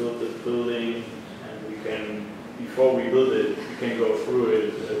 we build the building and we can, before we build it, we can go through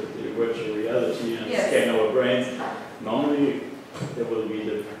it, the virtual reality, and scan our brains. Normally there will be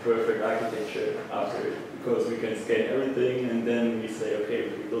the perfect architecture after it, because we can scan everything and then we say, okay,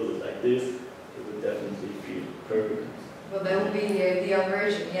 if we build it like this, it will definitely feel perfect. Well, that will be the ideal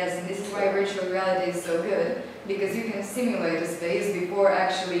version, yes, and this is why virtual reality is so good, because you can simulate a space before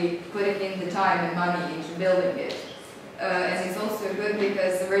actually putting in the time and money into building it. And it's also good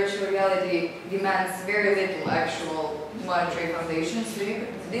because the virtual reality demands very little actual monetary foundation, so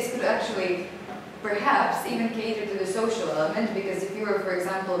this could actually perhaps even cater to the social element, because if you were, for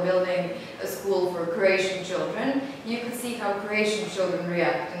example, building a school for Croatian children, you could see how Croatian children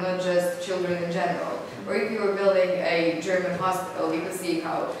react, and not just children in general. Or if you were building a German hospital, you could see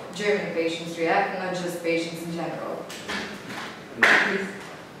how German patients react, and not just patients in general.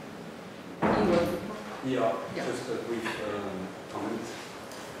 Yeah, just a brief comment.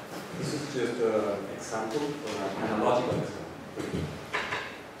 This is just an example, an analogical example.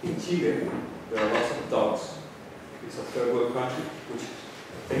 In Chile, there are lots of dogs. It's a third world country, which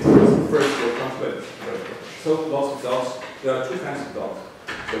takes place in first world country. So lots of dogs. There are two kinds of dogs.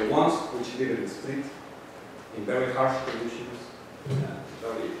 The ones which live in the street, in very harsh conditions,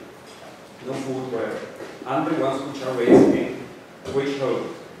 no food, whatever. And the ones which are raised in rich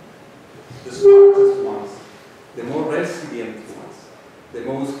homes. The smartest ones, the more resilient ones, the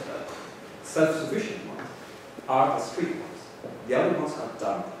most self-sufficient ones are the street ones. The other ones are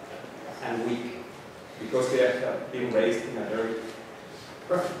dumb and weak because they have been raised in a very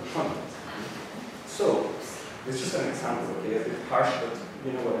perfect context. So, this is just an example, okay, a bit harsh, but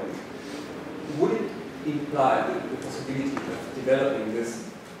you know what I mean. Would it imply the possibility of developing this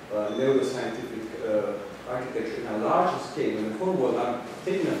neuroscientific architecture in a larger scale, in the whole world? I'm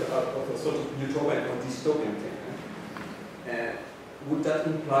thinking of a sort of utopian or dystopian thing. Would that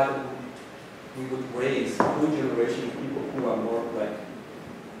imply that we would raise a whole generation of people who are more like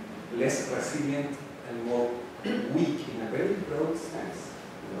less resilient and more weak in a very broad sense,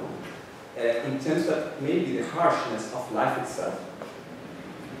 you know? In terms that maybe the harshness of life itself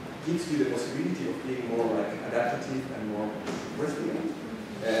gives you the possibility of being more like adaptive and more resilient.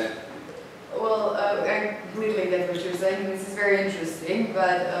 Well, I completely get what you're saying. This is very interesting,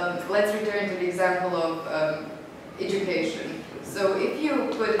 but let's return to the example of education. So if you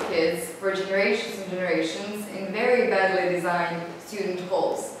put kids for generations and generations in very badly designed student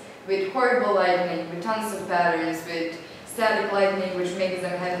halls, with horrible lighting, with tons of patterns, with static lighting which makes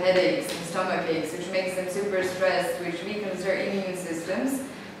them have headaches and stomach aches, which makes them super stressed, which weakens their immune systems,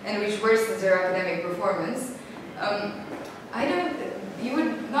 and which worsens their academic performance,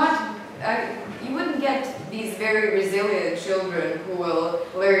 you wouldn't get these very resilient children who will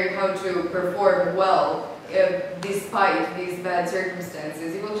learn how to perform well despite these bad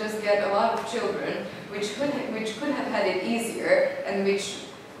circumstances. You will just get a lot of children which could have had it easier and which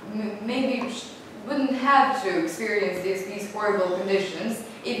maybe wouldn't have to experience these horrible conditions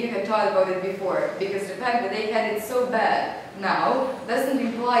if you had thought about it before. Because the fact that they had it so bad now doesn't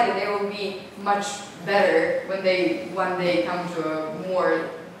imply that they will be much better when they one day come to a more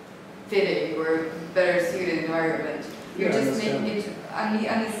fitting or better suited environment. You're just making it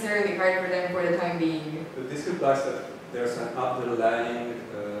unnecessarily hard for them for the time being. But this implies that there's an underlying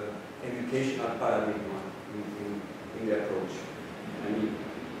educational paradigm in the approach. I mean,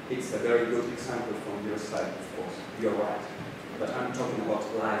 it's a very good example from your side, of course. You're right. But I'm talking about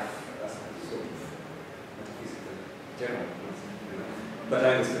life as a sort of metaphysical general. You know. But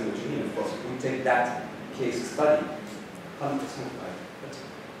I understand what you mean, of course. We take that case study, 100% right. But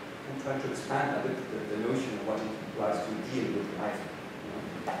I'm trying to expand a bit the notion of what it implies to deal with life.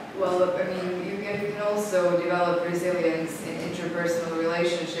 Well, I mean, you can also develop resilience in interpersonal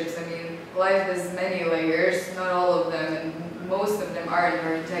relationships. I mean, life has many layers, not all of them, and most of them are in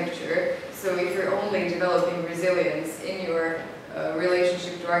architecture. So if you're only developing resilience in your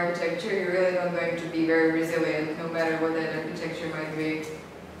relationship to architecture, you're really not going to be very resilient, no matter what that architecture might be.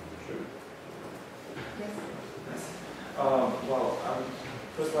 Sure. Yes? Well, I would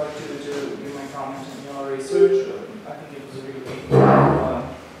first like to give my comment on your research. I think it was really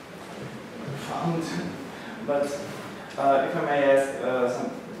profound. But if I may ask,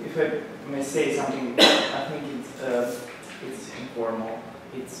 if I may say something, I think it's informal.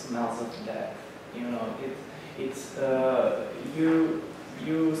 It smells of death. You know, you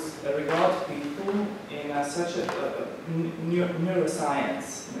regard people in such a neuroscience,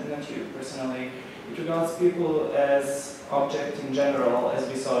 not you personally. It regards people as objects in general, as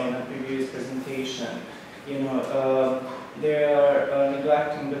we saw in a previous presentation. You know, they are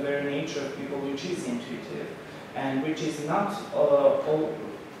neglecting the very nature of people, which is intuitive, and which is not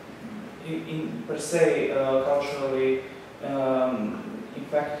per se culturally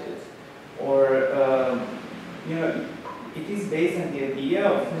infected, or you know, it is based on the idea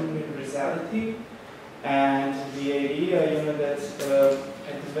of human universality, and the idea, you know, that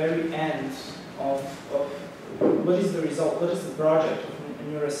at the very end of what is the result, what is the project of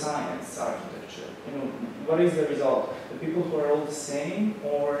neuroscience architecture? You know, what is the result? The people who are all the same,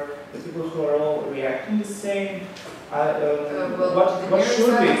 or the people who are all reacting the same? What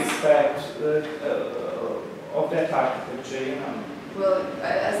should we expect of that architecture? You know? Well,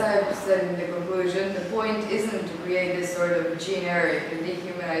 as I said in the conclusion, the point isn't to create this sort of generic and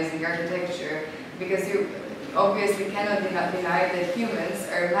dehumanizing architecture, because you obviously cannot deny that humans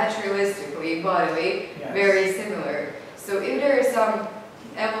are materialistically, bodily, very similar. So if there are some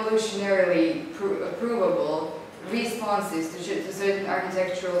evolutionarily provable responses to certain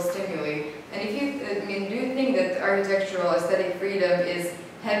architectural stimuli, and if you, I mean, do you think that architectural aesthetic freedom is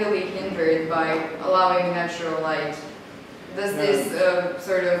heavily hindered by allowing natural light? Does this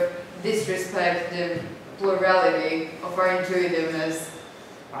sort of disrespect the plurality of our intuitiveness?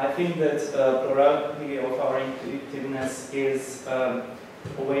 I think that plurality of our intuitiveness is the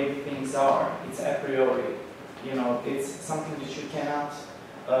way things are. It's a priori. You know, it's something that you cannot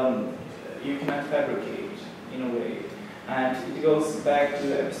fabricate in a way. And it goes back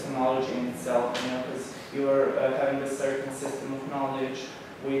to epistemology in itself, you know, because you're having a certain system of knowledge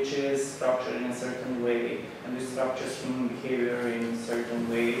which is structured in a certain way, and this structures human behavior in a certain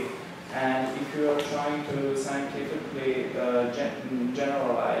way. And if you are trying to scientifically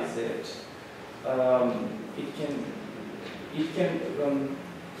generalize it, it can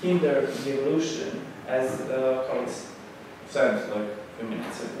hinder the evolution, as colleagues said like a few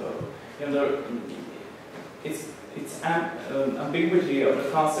minutes ago. You know, it's ambiguity of the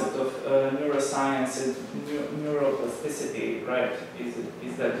concept of neuroscience and neuroplasticity, right?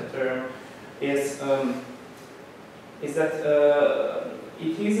 Is that the term? Is that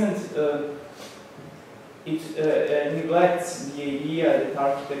it isn't. It neglects the idea that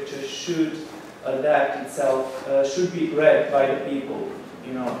architecture should adapt itself, should be read by the people,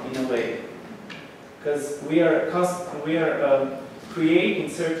 you know, in a way, because we are creating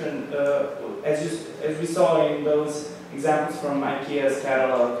certain, as we saw in those examples from IKEA's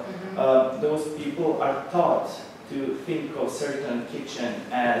catalog, those people are taught to think of certain kitchen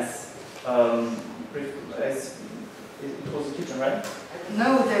as it was a kitchen, right?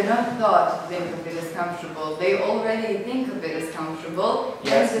 No, they're not thought to think of it as comfortable. They already think of it as comfortable,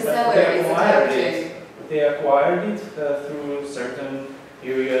 yes, and the seller is adapting. They acquired it through certain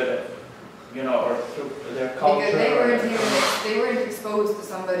period, you know, or through their culture. Because they weren't exposed to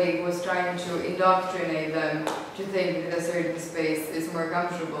somebody who was trying to indoctrinate them to think that a certain space is more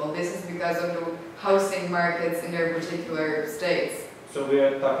comfortable. This is because of the housing markets in their particular states. So we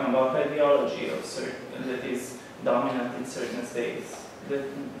are talking about ideology of certain that is dominant in certain states. That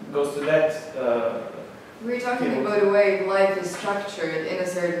goes to that. We're talking about the way life is structured in a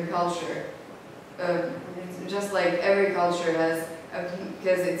certain culture. Just like every culture has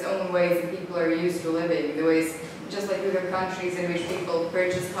its own ways that people are used to living, the ways, just like we have countries in which people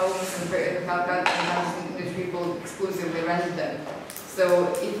purchase homes and countries in which people exclusively rent them.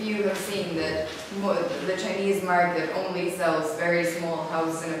 So if you have seen that the Chinese market only sells very small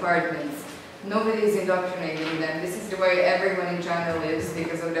houses and apartments, nobody is indoctrinating them. This is the way everyone in China lives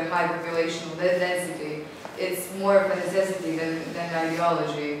because of the high populational density. It's more of a necessity than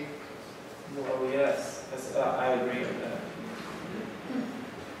ideology. Well, yes, I agree with that.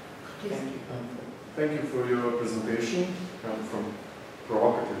 Thank you. Thank you for your presentation, from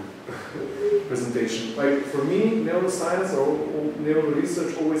provocative presentation. Like for me, neuroscience or neuro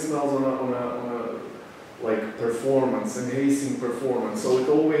research always smells on a like performance, enhancing performance. So it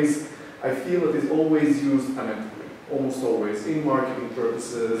always, I feel it is always used analytically, almost always, in marketing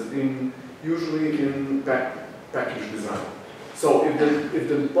purposes, usually in package design. So if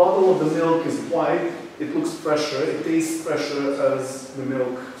the bottle of the milk is white, it looks fresher, it tastes fresher as the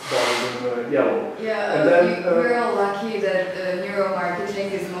milk bottle in yellow. Yeah, and then, we're all lucky that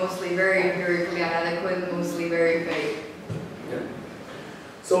neuromarketing is mostly very empirically inadequate, mostly very fake. Yeah.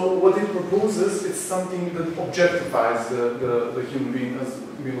 So what it proposes is something that objectifies the human being, as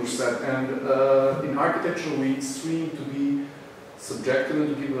Miloš said, and in architecture we stream to be subjective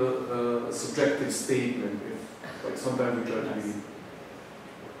and to give a subjective statement. Like sometimes we try to be,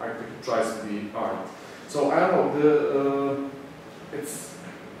 architecture tries to be art. So I don't know, it's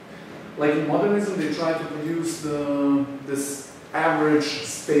like in modernism they try to produce this average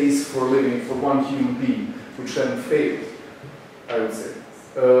space for living for one human being, which then failed, I would say.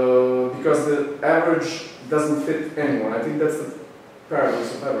 Because the average doesn't fit anyone. I think that's the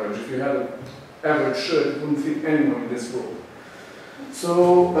paradox of average. If you had an average shirt, it wouldn't fit anyone in this world.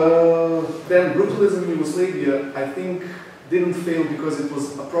 So then brutalism in Yugoslavia, I think, didn't fail because it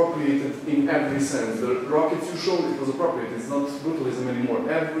was appropriated in every sense. The rockets you showed, it was appropriated. It's not brutalism anymore.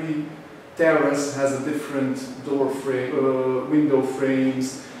 Every terrace has a different door frame, window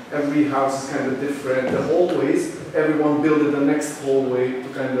frames. Every house is kind of different. The hallways, everyone built the next hallway to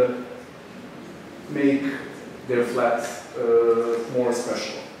kind of make their flat more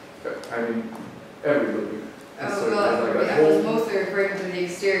special. I mean, every building. Well, I was mostly referring to the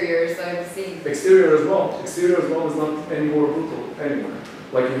exterior, so I've seen. Exterior as well. Exterior as well is not any more brutal anymore.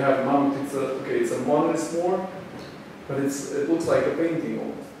 Like you have Mount, it's a modernist more, but it looks like a painting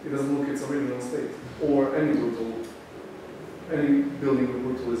almost. It doesn't look its original state. Or any building with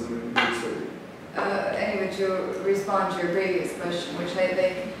brutalism in Yugoslavia. Anyway, to respond to your previous question, which I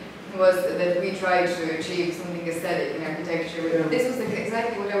think was that we tried to achieve something aesthetic in architecture. Yeah. This was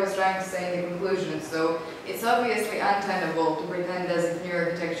exactly what I was trying to say in the conclusion. So it's obviously untenable to pretend as if new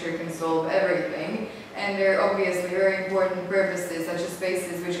architecture can solve everything, and there are obviously very important purposes, such as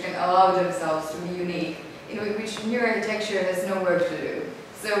spaces which can allow themselves to be unique, in which new architecture has no work to do.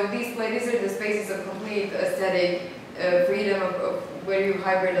 So these are the spaces of complete aesthetic freedom of where you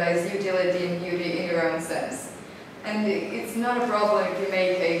hybridize utility and beauty in your own sense. And it's not a problem if you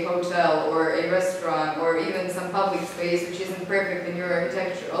make a hotel or a restaurant or even some public space which isn't perfect in your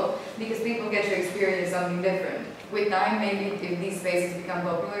architectural, because people get to experience something different. With time, maybe if these spaces become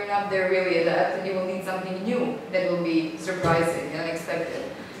popular enough, they'll really adapt and you will need something new that will be surprising and unexpected.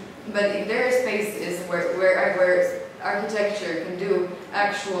 But if there are spaces where architecture can do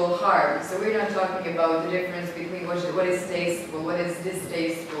actual harm, so we're not talking about the difference between what is tasteful, what is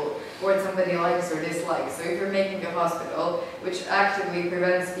distasteful, what somebody likes or dislikes. So if you're making a hospital which actively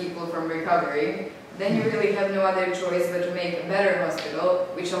prevents people from recovering, then you really have no other choice but to make a better hospital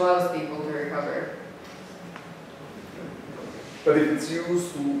which allows people to recover. But if it's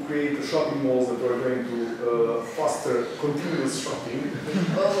used to create shopping malls that are going to foster continuous shopping,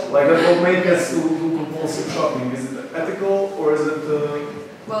 like that will make us do compulsive shopping, is it ethical or is it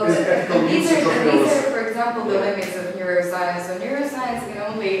well, is ethical these usage of real estate? are, for example, the limits of neuroscience. So neuroscience can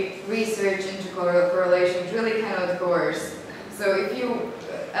only research into correlations, really cannot coerce. So if you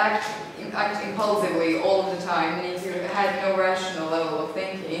act impulsively all the time, and if you had no rational level of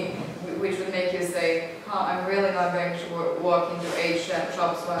thinking, which would make you say, I'm really not going to walk into 8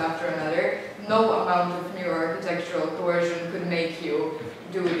 shops one after another, no amount of new architectural coercion could make you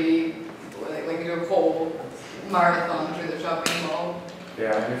do the whole marathon through the shopping mall.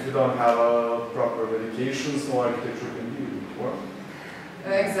 Yeah, and if you don't have proper medications, no architecture can be work.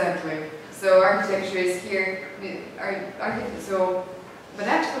 Exactly. So architecture is here. But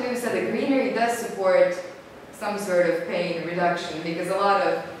actually, we said the greenery does support some sort of pain reduction, because a lot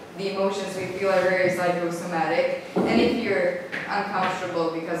of the emotions we feel are very psychosomatic, and if you're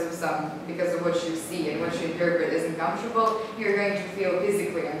uncomfortable because of what you see and what you interpret as uncomfortable, you're going to feel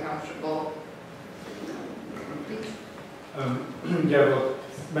physically uncomfortable. Yeah, well,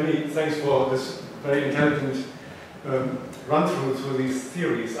 many thanks for this very intelligent run through these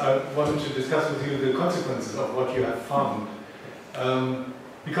theories. I wanted to discuss with you the consequences of what you have found,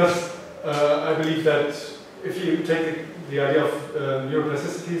 because I believe that if you take the idea of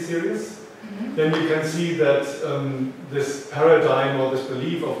neuroplasticity serious, then you can see that this paradigm or this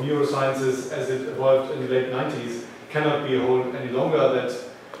belief of neurosciences as it evolved in the late 90s cannot be held any longer. That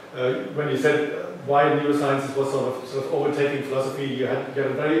when you said why neurosciences was sort of overtaking philosophy, you had a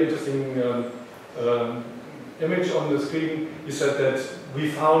very interesting image on the screen. You said that we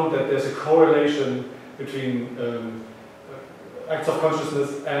found that there's a correlation between acts of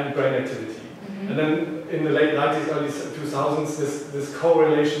consciousness and brain activity. And then in the late 90s, early 2000s, this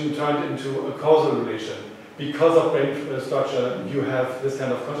correlation turned into a causal relation. Because of brain structure, you have this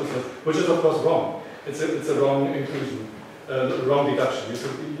kind of consciousness, which is of course wrong. It's a wrong inclusion, wrong deduction.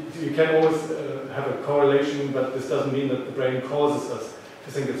 You can always have a correlation, but this doesn't mean that the brain causes us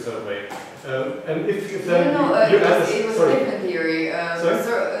to think a certain way. And if then it was a different theory. It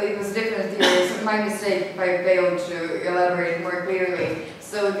was a different theory. So my mistake if I failed to elaborate more clearly.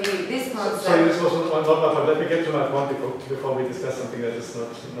 So this concept. Sorry, this was not my point. Let me get to my point before we discuss something that is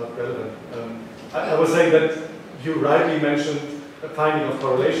not relevant. I was saying that you rightly mentioned a finding of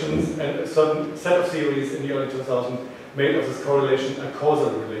correlations, and a certain set of theories in the early 2000s made of this correlation a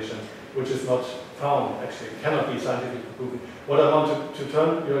causal relation, which is not found, actually, cannot be scientifically proven. What I want to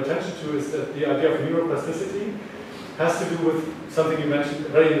turn your attention to is that the idea of neuroplasticity has to do with something you mentioned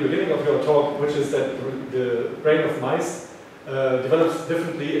very in the beginning of your talk, which is that the brain of mice develops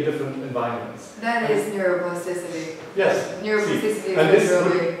differently in different environments. That is neuroplasticity. Yes. Neuroplasticity and is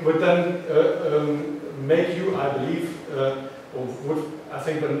this would then make you, I believe, or would, I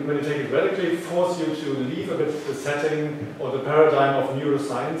think when you take it radically, force you to leave a bit the setting or the paradigm of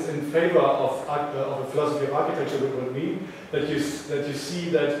neuroscience in favor of a philosophy of architecture, which would mean that you see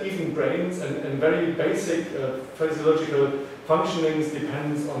that even brains and very basic physiological functionings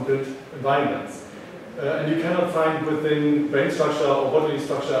depends on built environments. And you cannot find within brain structure or bodily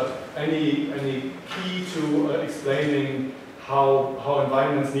structure any key to explaining how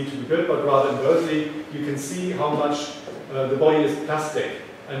environments need to be built, but rather inversely, you can see how much the body is plastic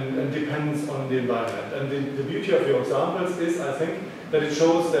and depends on the environment. And the beauty of your examples is, I think, that it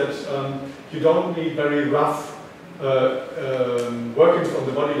shows that you don't need very rough workings of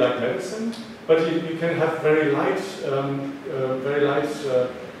the body like medicine, but you can have very light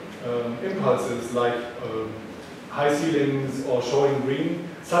impulses like high ceilings or showing green,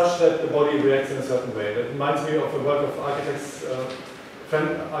 such that the body reacts in a certain way. That reminds me of the work of architect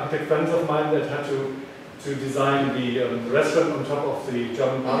friends of mine that had to design the restaurant on top of the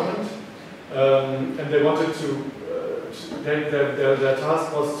German parliament. And they wanted to, their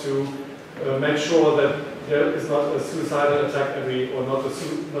task was to make sure that there is not a suicidal attack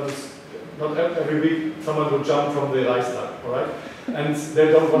not every week someone would jump from the Reichstag, all right? And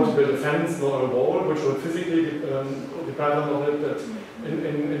they don't want to build a fence nor a wall, which would physically deprive them of it. But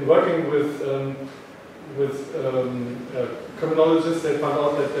in working with criminologists, they found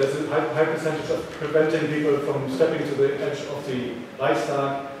out that there's a high percentage of preventing people from stepping to the edge of the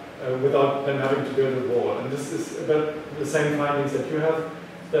Reichstag without them having to build a wall. And this is about the same findings that you have,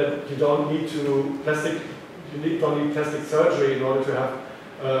 that you don't need plastic surgery in order to have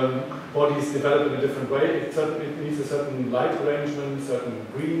bodies develop in a different way. It needs a certain light arrangement, certain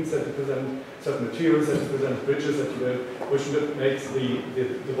greens that represent certain materials that represent bridges that you build, which makes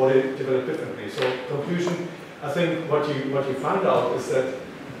the body develop differently. So, conclusion, I think what you find out is that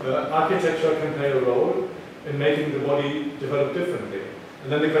architecture can play a role in making the body develop differently.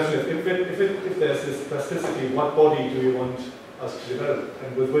 And then the question is, if there's this plasticity, what body do you want us to develop,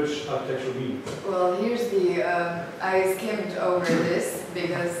 and with which architectural means? Well, here's the, I skimmed over this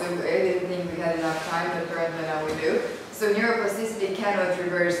because I didn't think we had enough time, but apparently now we do. So neuroplasticity cannot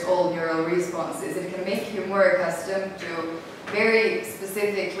reverse all neural responses. It can make you more accustomed to very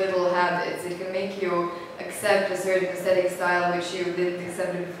specific little habits. It can make you accept a certain aesthetic style which you didn't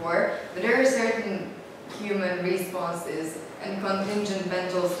accept before. But there are certain human responses and contingent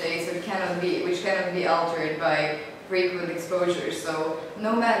mental states which cannot be altered by frequent exposure. So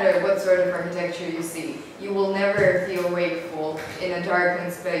no matter what sort of architecture you see, you will never feel wakeful in a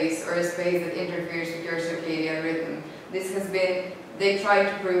darkened space or a space that interferes with your circadian rhythm. This has been, they tried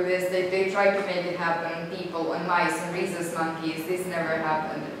to prove this, they tried to make it happen on people, on mice, on rhesus monkeys. This never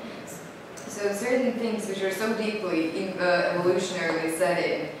happened. So certain things which are so deeply evolutionarily set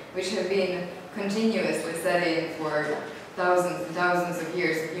in, which have been continuously set in for thousands and thousands of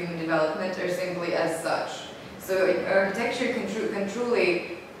years of human development, are simply as such. So architecture can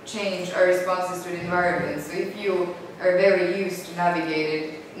truly change our responses to the environment. So if you are very used to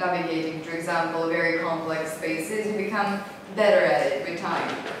navigating, for example, very complex spaces, you become better at it with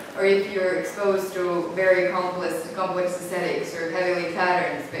time. Or if you're exposed to very complex aesthetics or heavily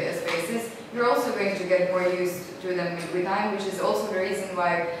patterned spaces, you're also going to get more used to them with time, which is also the reason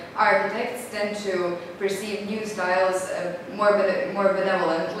why architects tend to perceive new styles more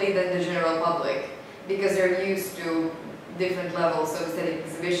benevolently than the general public, because they're used to different levels of aesthetic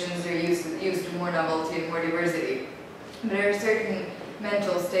exhibitions, they're used to more novelty and more diversity. But there are certain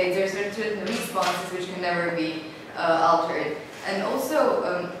mental states, there are certain responses which can never be altered. And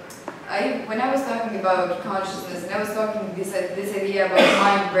also, when I was talking about consciousness, and I was talking this idea about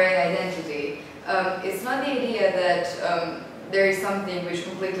mind-brain identity, it's not the idea that there is something which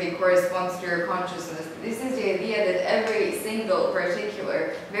completely corresponds to your consciousness. This is the idea that every single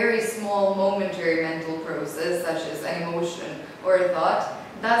particular, very small momentary mental process, such as an emotion or a thought,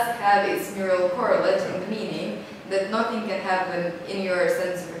 does have its neural correlate in the meaning that nothing can happen in your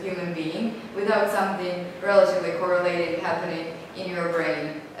sense of a human being without something relatively correlated happening in your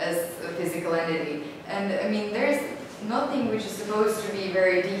brain as a physical entity. And I mean, there's nothing which is supposed to be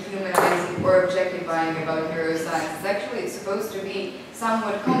very dehumanizing or objectifying about neuroscience. It's actually supposed to be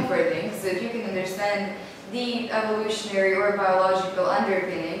somewhat comforting so that you can understand the evolutionary or biological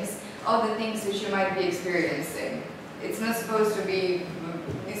underpinnings of the things which you might be experiencing. It's not supposed to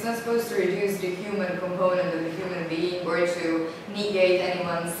reduce the human component of the human being or to negate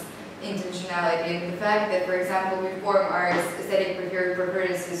anyone's intentionality. And the fact that, for example, we form our aesthetic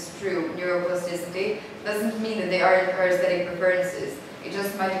preferences through neuroplasticity doesn't mean that they aren't our aesthetic preferences. It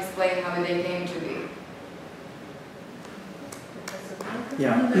just might explain how they came to be.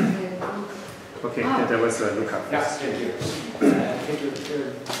 Yeah. Okay, there was a look up. Yes, thank you.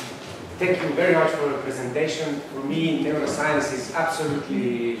 Thank you very much for the presentation. For me, neuroscience is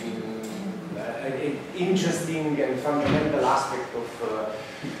absolutely an interesting and fundamental aspect of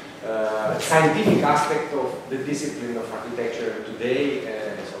scientific aspect of the discipline of architecture today.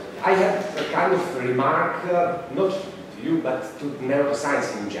 So I have a kind of remark, not to you, but to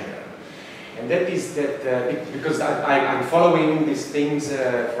neuroscience in general. And that is that, because I'm following these things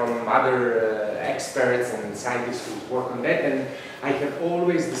from other experts and scientists who work on that, and I have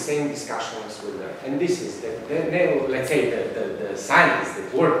always the same discussions with them. And this is that, let's say, the scientists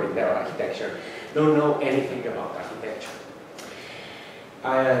that work with neuroarchitecture don't know anything about architecture.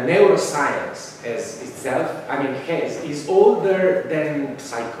 Neuroscience as itself, is older than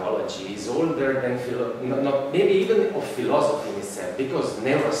psychology, is older than maybe even of philosophy in itself, because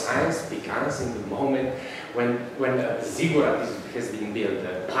neuroscience begins in the moment when a ziggurat has been built,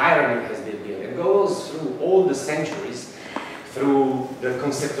 a pyramid has been built, and goes through all the centuries, through the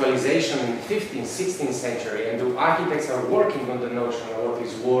conceptualization in the 15th, 16th century, and the architects are working on the notion of what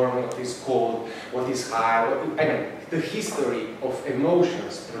is warm, what is cold, what is high. The history of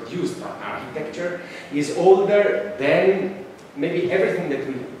emotions produced by architecture is older than maybe everything that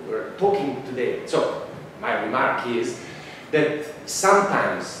we were talking today. So, my remark is that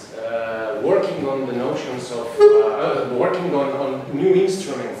sometimes working on the notions of, working on new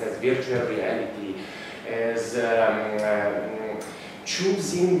instruments as virtual reality, as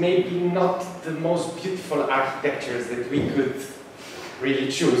choosing maybe not the most beautiful architectures that we could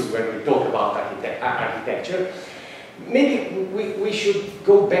really choose when we talk about architecture. Maybe we should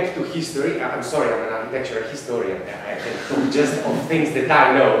go back to history. I'm sorry, I'm an architectural historian. I can talk just of things that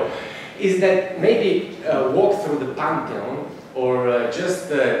I know. Is that maybe walk through the Pantheon or just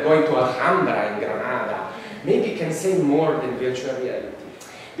going to Alhambra in Granada maybe can say more than virtual reality.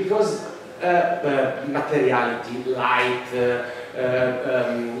 Because materiality, light,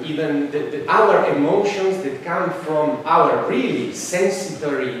 even our emotions that come from our really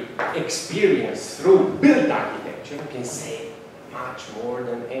sensory experience through built architecture can say much more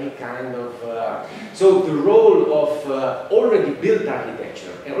than any kind of... so the role of already built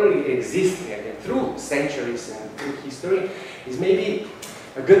architecture, already existing through centuries and through history, is maybe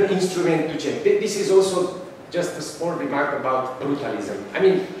a good instrument to change. This is also just a small remark about brutalism.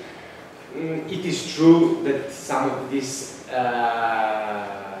 It is true that some of these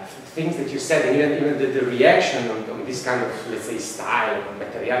things that you said, and even the reaction on this kind of, let's say, style or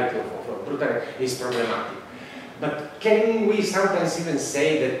materiality of brutalism is problematic. But can we sometimes even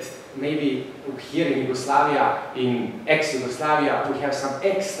say that maybe here in Yugoslavia, in ex-Yugoslavia, we have some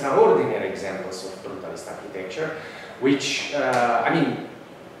extraordinary examples of brutalist architecture, which, the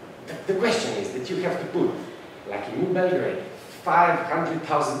question is that you have to put, like in New Belgrade,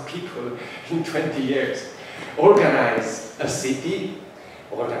 500,000 people in 20 years, organize a city,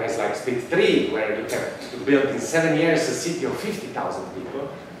 organize like Split 3, where you have to build in 7 years a city of 50,000 people.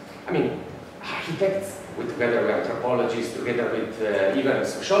 Architects, together with anthropologists, together with even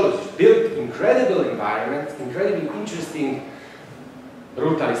sociologists, built incredible environments, incredibly interesting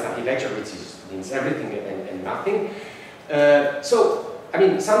brutalist architecture, which means everything and nothing.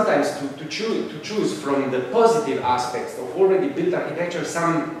 Sometimes to choose from the positive aspects of already built architecture,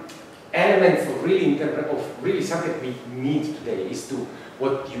 some elements of really something we need today is to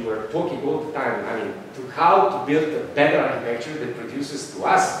what you were talking all the time. To how to build a better architecture that produces to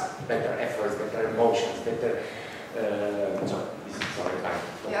us better efforts, better emotions, better.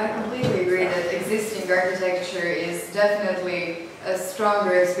 Yeah, I completely agree that existing architecture is definitely a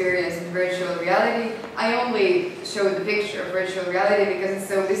stronger experience in virtual reality. I only showed the picture of virtual reality because it's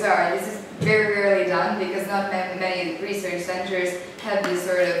so bizarre. This is very rarely done because not many research centers have this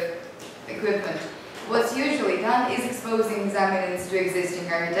sort of equipment. What's usually done is exposing examinants to existing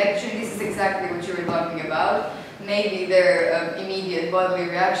architecture, and this is exactly what you were talking about. Maybe their immediate bodily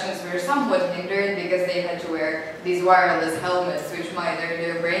reactions were somewhat hindered because they had to wear these wireless helmets which might hurt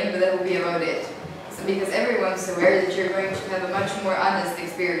their brain, but that will be about it. So because everyone's aware that you're going to have a much more honest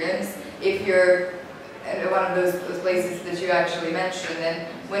experience if you're at one of those places that you actually mentioned. And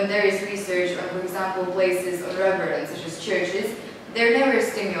when there is research on, for example, places of reverence, such as churches, they're never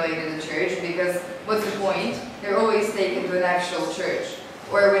stimulated in the church because what's the point? They're always taken to an actual church.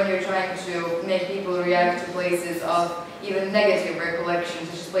 Or when you're trying to make people react to places of even negative recollections,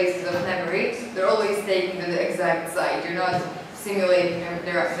 such as places of memory, they're always taken to the exact site. You're not simulating them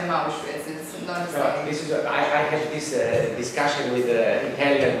Auschwitz. It's not the same. I had this discussion with an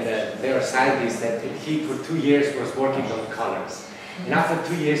Italian neuroscientist that he, for 2 years, was working on colors. And after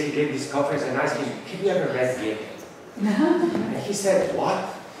 2 years, he gave this conference and asked him, "Have you ever read Goethe?" And he said,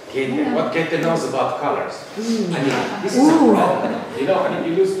 "What? What Goethe knows about colors. I mean, this is a problem. You know, I mean,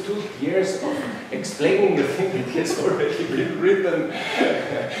 you lose 2 years of explaining the thing that has already been written.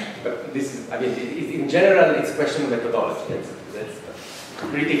 But this is, I mean, in general, it's a question of methodology. That's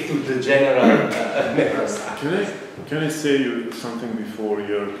critic to the general neuroscience. Can I say you something before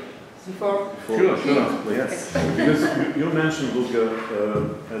your... Before? Sure. Yes. Because you mentioned, Luca,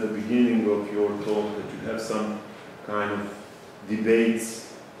 at the beginning of your talk that you have some kind of debates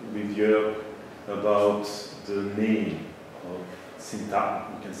with Jörg about the name of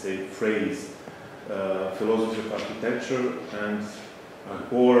syntagma, you can say phrase, philosophy of architecture and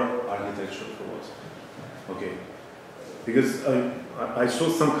or architectural philosophy. Okay. Because I saw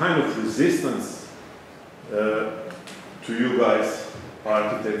some kind of resistance to you guys,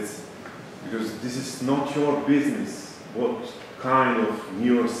 architects, because this is not your business what kind of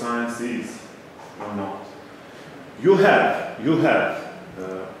neuroscience is or not. You have.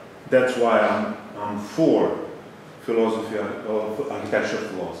 That's why I'm for philosophy of architectural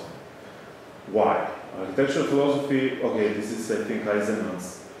philosophy. Why? Architectural philosophy. Okay, this is I think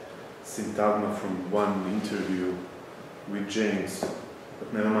Eisenman's syntagma from one interview with James,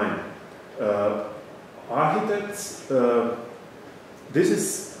 but never mind. Architects. This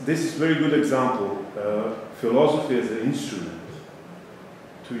is very good example. Philosophy as an instrument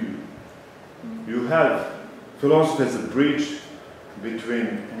to you. You have philosophy as a bridge between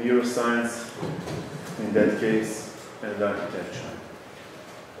neuroscience, in that case, and architecture.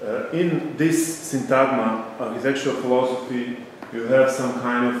 In this syntagma, architectural philosophy, you have some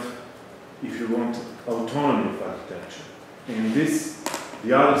kind of, if you want, autonomy of architecture. In this,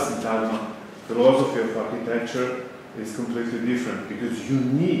 the other syntagma, philosophy of architecture, is completely different, because you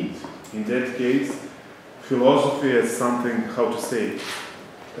need, in that case, philosophy as something, how to say,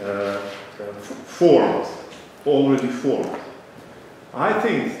 formed, already formed. I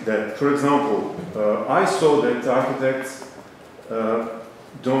think that, for example, I saw that architects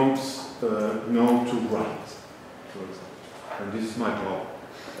don't know to write, for example. And this is my problem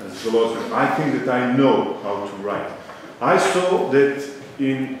as a philosopher. I think that I know how to write. I saw that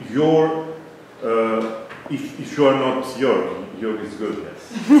in your, if you are not Jörg is good,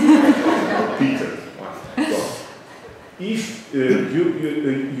 yes. Or Peter. Well, if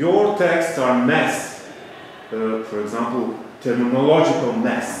your texts are mess, for example, terminological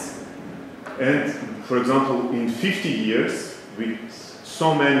mess, and for example, in 50 years, with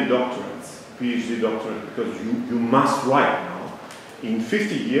so many doctorates, PhD doctorates, because you must write now, in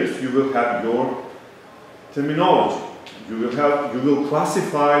 50 years you will have your terminology, you will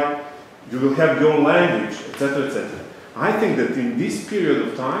classify, you will have your language, etc., etc. I think that in this period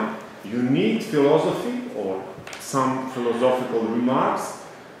of time, you need philosophy or some philosophical remarks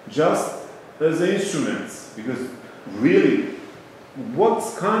just as instruments, because really, what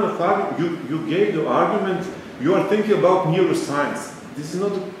kind of argument, you gave the argument, you are thinking about neuroscience. This is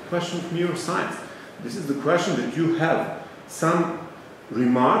not a question of neuroscience. This is the question that you have some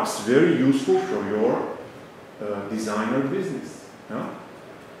remarks very useful for your designer business. Yeah?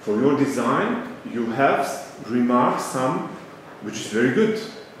 For your design, you have remarks, some, which is very good.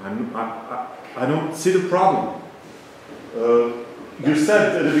 I don't see the problem. You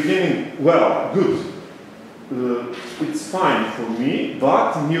said at the beginning, well, good. It's fine for me,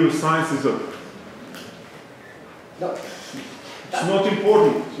 but neuroscience is it's not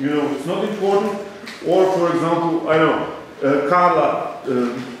important, you know, it's not important. Or, for example, I know, Carla,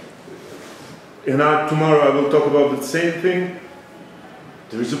 and tomorrow I will talk about the same thing.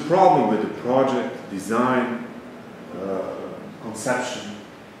 There is a problem with the project, design, conception,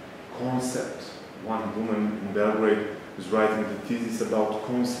 concept. One woman in Belgrade is writing the thesis about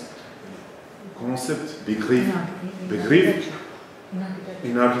concept. Concept, Begriff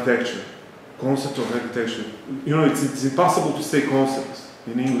in architecture. Concept of architecture. You know, it's impossible to say concept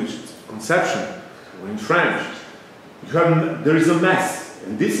in English. It's conception, or in French. There is a mess.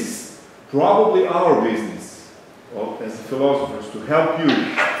 And this is probably our business, as philosophers, to help you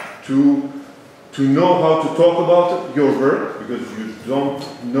to know how to talk about your work, because you don't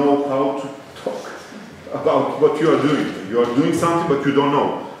know how to talk about what you are doing. You are doing something, but you don't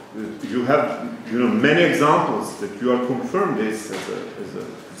know. You have, you know, many examples that you are confirmed this as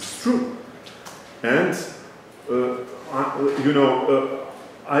it's true. And you know,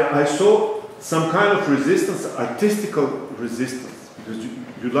 I saw some kind of resistance, artistical resistance, because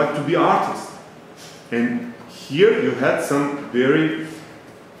you'd like to be artist. And here you had some very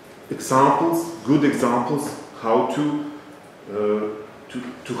examples, good examples, how to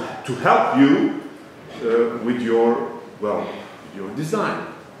help you with your, well, your design.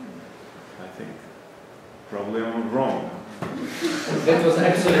 I think probably I'm wrong. That was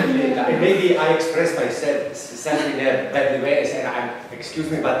absolutely, maybe I expressed myself in a bad way, and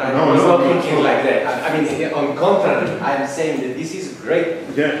excuse me, but I was not thinking like that. I mean, on contrary, I'm saying that this is great.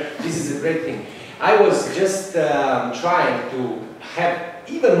 Yeah. This is a great thing. I was just trying to have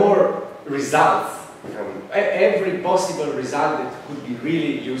even more results, every possible result that could be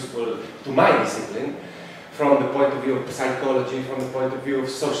really useful to my discipline, from the point of view of psychology, from the point of view of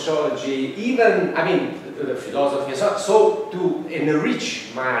sociology, even, I mean, the philosophy, so to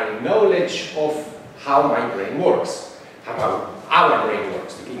enrich my knowledge of how my brain works, how our brain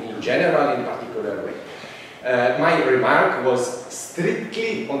works, in general, in a particular way. My remark was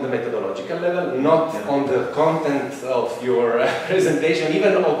strictly on the methodological level, not on the content of your presentation,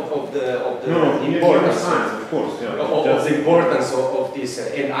 even of the importance, of course, yeah. of the importance of this.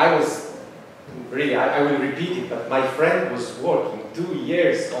 And I was really, I will repeat it, but my friend was working 2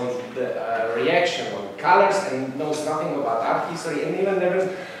 years on the reaction on colors and knows nothing about art history, and even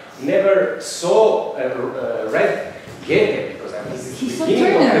never saw read Goethe, because this is the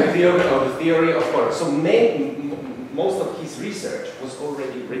beginning of the theory of color. So most of his research was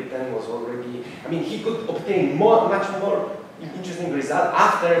already written, I mean, he could obtain much more interesting result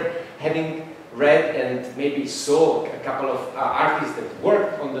after having read and maybe saw a couple of artists that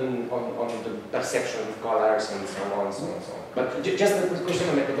worked on the perception of colors and so on and so on. But just a question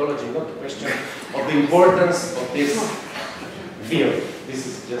of methodology, not a question of the importance of this field. This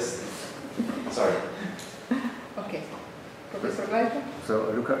is just, sorry. Okay. Professor Leiter?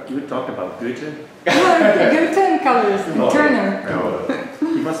 So, Luca, you talked about Goethe. Goethe and colors, Turner.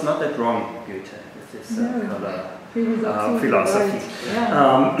 No, he was not that wrong, Goethe, with his color philosophy.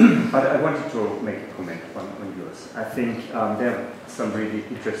 Yeah. But I wanted to make a comment on yours. I think there are some really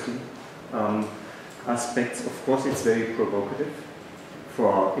interesting aspects. Of course, it's very provocative,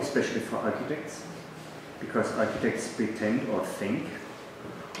 especially for architects, because architects pretend or think,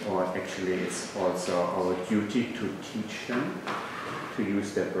 or actually it's also our duty to teach them to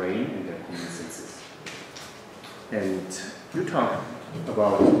use their brain and their common senses. And you talk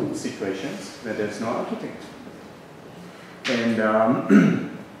about situations where there's no architect. And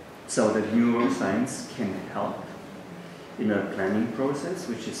so that neuroscience can help in a planning process,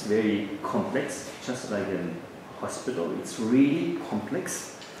 which is very complex, just like in a hospital. It's really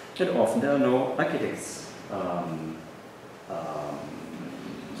complex, and often there are no architects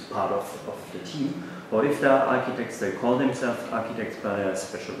part of the team. Or if there are architects, they call themselves architects, but they are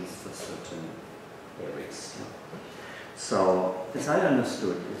specialists for certain areas. So, as I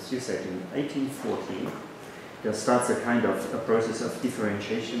understood, as you said, in 1814, there starts a kind of a process of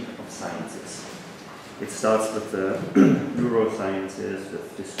differentiation of sciences. It starts with the neurosciences,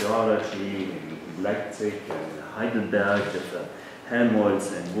 with physiology in Leipzig and Heidelberg, with the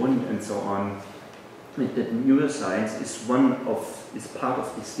Helmholtz and Wundt and so on. And that neuroscience is part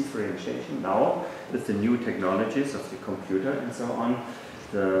of this differentiation now with the new technologies of the computer and so on,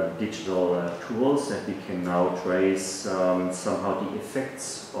 the digital tools that we can now trace somehow the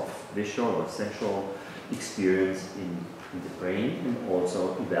effects of visual or sensual experience in the brain, and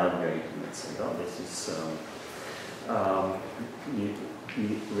also evaluate it. So this is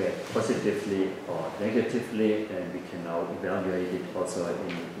we read positively or negatively, and we can now evaluate it also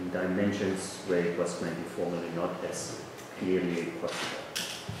in dimensions where it was maybe formerly not as clearly possible.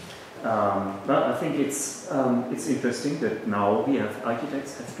 But I think it's interesting that now we have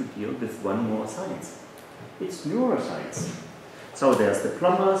architects have to deal with one more science. It's neuroscience. So there's the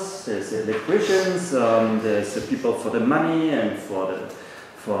plumbers, there's the electricians, there's the people for the money and for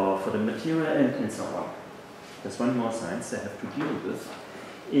the material and so on. There's one more science they have to deal with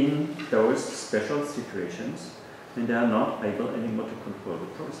in those special situations when they are not able anymore to control the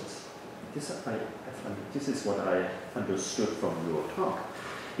process. This is what I understood from your talk.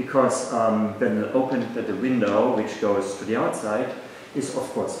 Because when you open the window which goes to the outside is of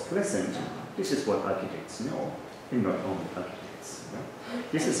course pleasant. This is what architects know, and not only architects.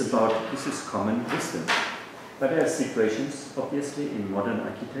 This is common wisdom. But there are situations, obviously, in modern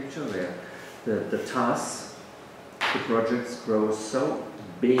architecture where the tasks, the projects grow so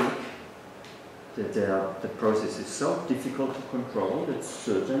big that the process is so difficult to control that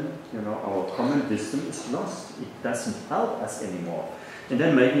certain, our common wisdom is lost. It doesn't help us anymore. And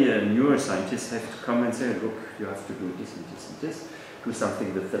then maybe a neuroscientist has to come and say, look, you have to do this and this and this. Do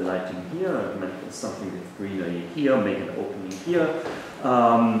something with the lighting here, make something with greenery here, make an opening here,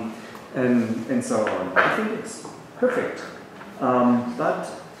 and so on. I think it's perfect. But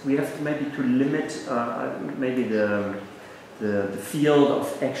we have to maybe to limit maybe the field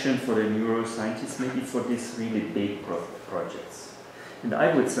of action for the neuroscientists, maybe for these really big projects. And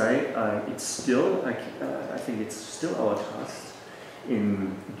I would say it's still, I think it's still our task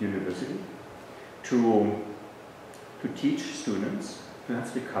in university to teach students to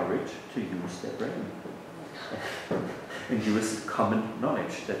have the courage to use their brain and use common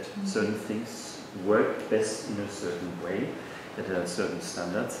knowledge that certain things work best in a certain way, that there are certain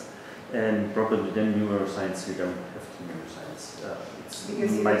standards, and probably then neuroscience, we don't have to neuroscience.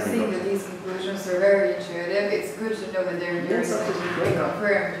 Because you've seen that these conclusions are very intuitive. It's good to know that they're very scientifically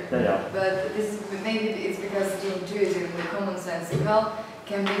confirmed. Yeah. But this is, maybe it's because the intuitive and the common sense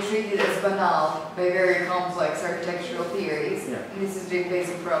can be treated as banal by very complex architectural theories. Yeah. And this is the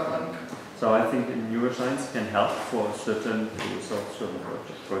basic problem. So I think neuroscience can help for certain to solve certain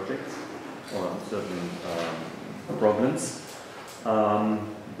projects or certain problems.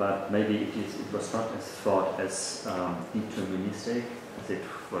 But maybe it was not as thought as deterministic as it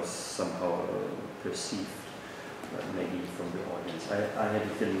was somehow perceived, maybe from the audience. I had a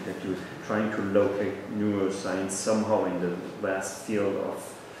feeling that you're trying to locate neuroscience somehow in the vast field of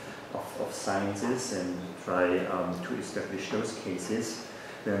sciences and try to establish those cases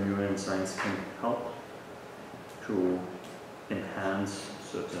where neuroscience can help to enhance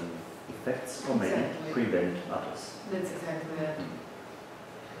certain effects or maybe prevent others. That's exactly it.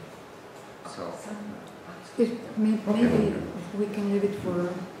 So, maybe we can leave it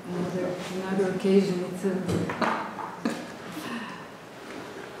for another occasion. It's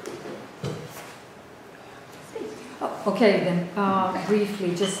okay then.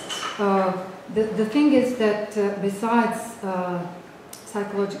 Briefly, just the thing is that besides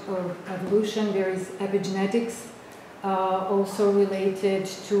psychological evolution, there is epigenetics, also related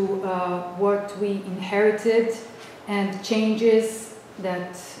to what we inherited and changes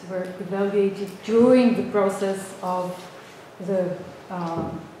that were evaluated during the process of the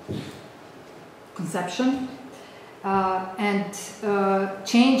conception, and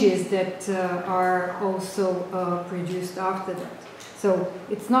changes that are also produced after that. So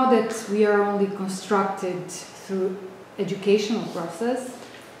it's not that we are only constructed through educational process,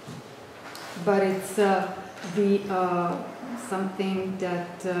 but it's something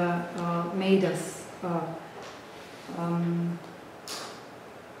that made us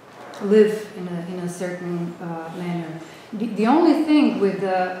live in a certain manner. The only thing with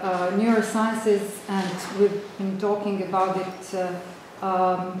neurosciences, and we've been talking about it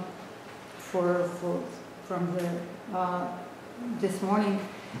from this morning,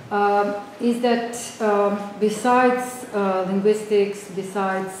 is that besides linguistics,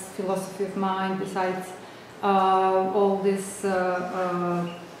 besides philosophy of mind, besides all these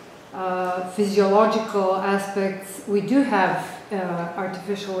physiological aspects, we do have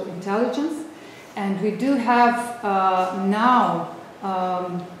artificial intelligence, and we do have now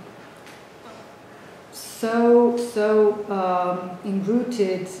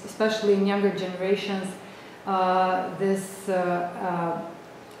enrooted, especially in younger generations, this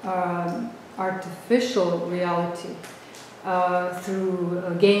artificial reality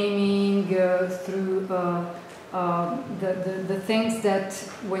through gaming, through the things that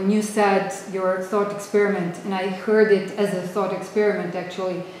when you said your thought experiment, and I heard it as a thought experiment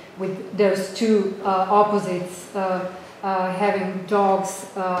actually, with those two opposites, having dogs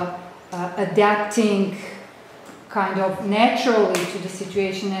adapting kind of naturally to the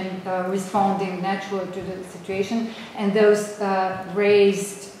situation and responding naturally to the situation, and those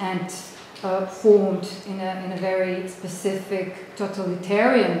raised and formed in a very specific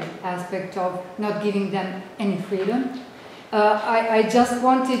totalitarian aspect of not giving them any freedom. I just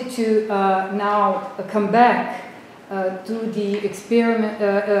wanted to now come back to the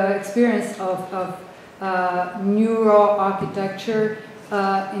experience of neuroarchitecture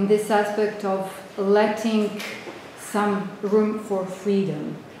in this aspect of letting some room for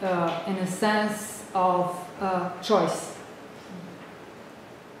freedom, in a sense of choice.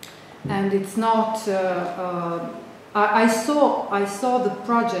 And it's not. I saw the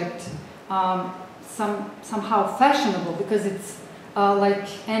project somehow fashionable, because it's like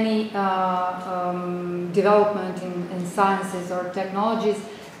any development in sciences or technologies.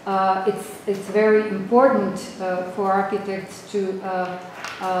 It's very important for architects to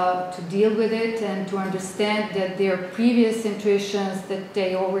deal with it and to understand that their previous intuitions that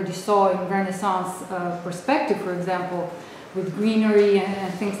they already saw in Renaissance perspective, for example, with greenery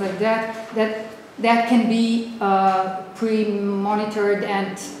and things like that, that can be pre-monitored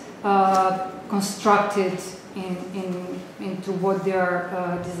and constructed into what they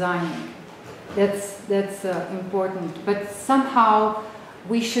are designing. That's important. But somehow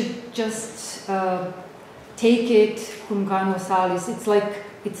we should just take it cum grano salis. It's like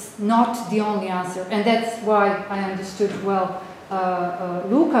it's not the only answer, and that's why I understood well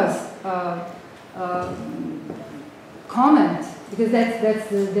Luca's comment, because that's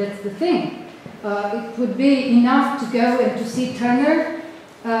the thing. It would be enough to go and to see Turner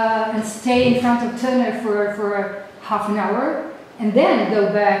and stay in front of Turner for half an hour, and then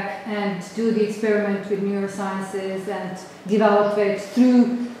go back and do the experiment with neurosciences and develop it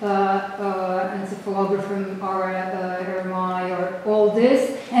through encephalography or RMI or all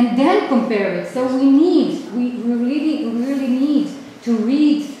this, and then compare it. So we really need to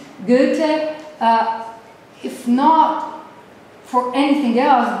read Goethe, if not for anything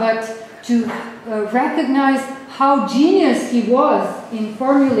else, but to recognize how genius he was in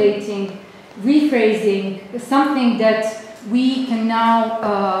formulating, rephrasing something that we can now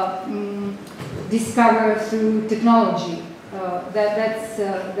discover through technology. That's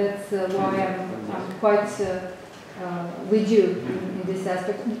why I'm quite with you in this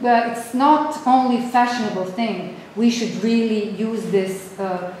aspect. But it's not only a fashionable thing. We should really use this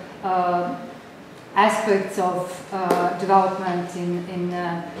aspects of development in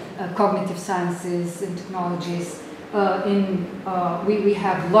cognitive sciences and technologies. We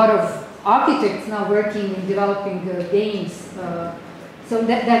have a lot of architects now working in developing games, so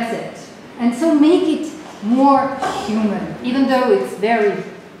that's it. And so make it more human, even though it's very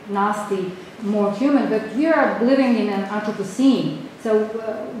nasty, more human, but we are living in an Anthropocene. So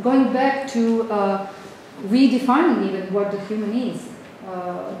going back to redefining even what the human is.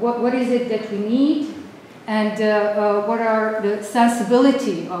 What is it that we need, and what are the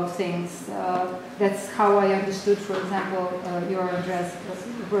sensibility of things. That's how I understood, for example, your address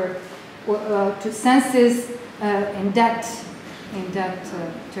work. To senses in that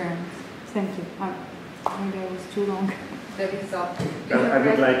terms. Thank you. I think that was too long. I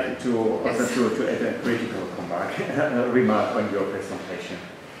would like to also to add a critical remark on your presentation,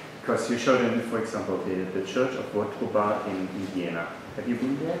 because you showed, for example, the Church of Wotruba in Vienna. Have you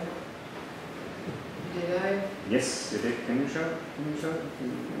been there? Did I? Yes, you did. Can you show?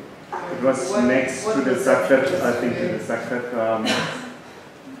 It was next to the Zagreb, I think, to the Zagreb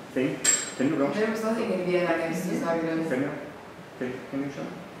thing. Can you go? There was nothing in Vienna next to Zagreb. Can you show?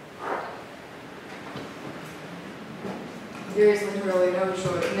 There is literally no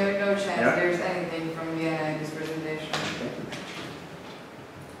chance there's anything from Vienna in this presentation.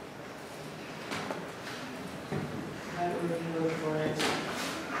 I don't really look for it.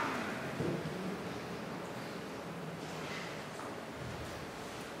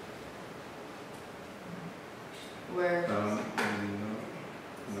 Where? No,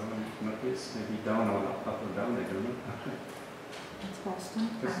 not this. Maybe down or up or down. I don't know. It's Boston.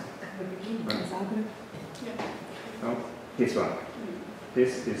 Zagreb. Yeah. No, this one.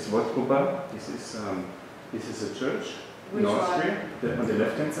 This is Wotruba. This is a church in Austria, on the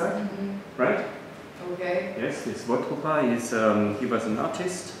left-hand side, right? Okay. Yes, this Wotruba is. He was an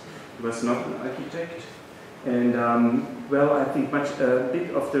artist. He was not an architect. And well, I think a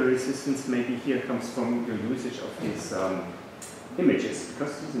bit of the resistance maybe here comes from your usage of these images,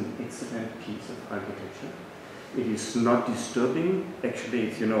 because it's an excellent piece of architecture. It is not disturbing. Actually,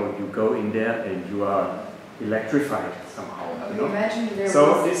 it's, you go in there and you are electrified somehow. Imagine there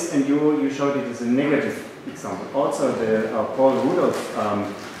so this, and you showed it as a negative example. Also, the Paul Rudolph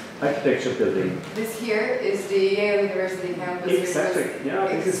architecture building. This here is the Yale University campus. Exactly. Yeah,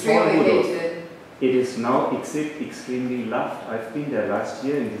 this is extremely hated. It is now extremely loved. I've been there last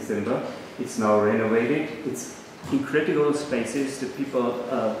year in December. It's now renovated. It's incredible spaces. The people,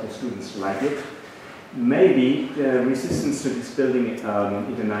 the students like it. Maybe the resistance to this building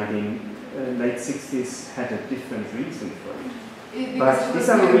in the late 60s had a different reason for it. But these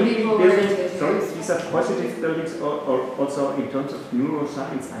are really buildings, these are positive buildings, or also in terms of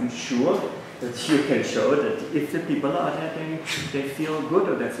neuroscience, I'm sure that you can show that if the people are there, they feel good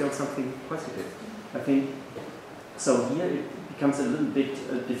or they feel something positive. I think, so here it becomes a little bit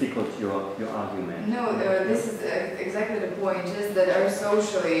difficult, your argument. No, this is exactly the point, is that our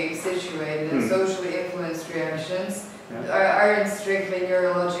socially situated and socially influenced reactions aren't strictly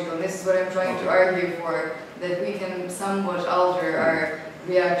neurological. This is what I'm trying to argue for, that we can somewhat alter our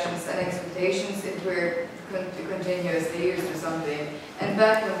reactions and expectations if we're continuously used to something. And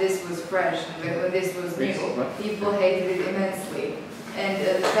back when this was fresh, and when this was new, people hated it immensely. And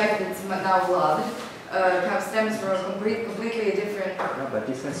the fact that it's now loved stems from a completely different... Yeah, but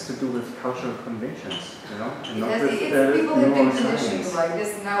this has to do with cultural conventions, and not with people have been conditioned like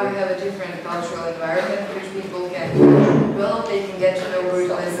this. Now we have a different cultural environment which people can, they can get to know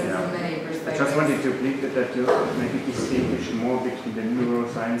brutalism from many perspectives. I just wanted to plead that you maybe distinguish more between the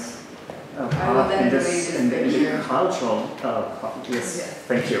neuroscience part and the cultural part. Yes,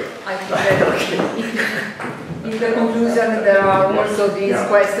 thank you. I think that in the conclusion there are also these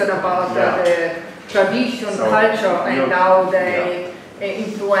questions about the tradition, culture, and how they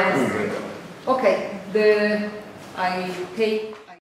influence. Okay, I take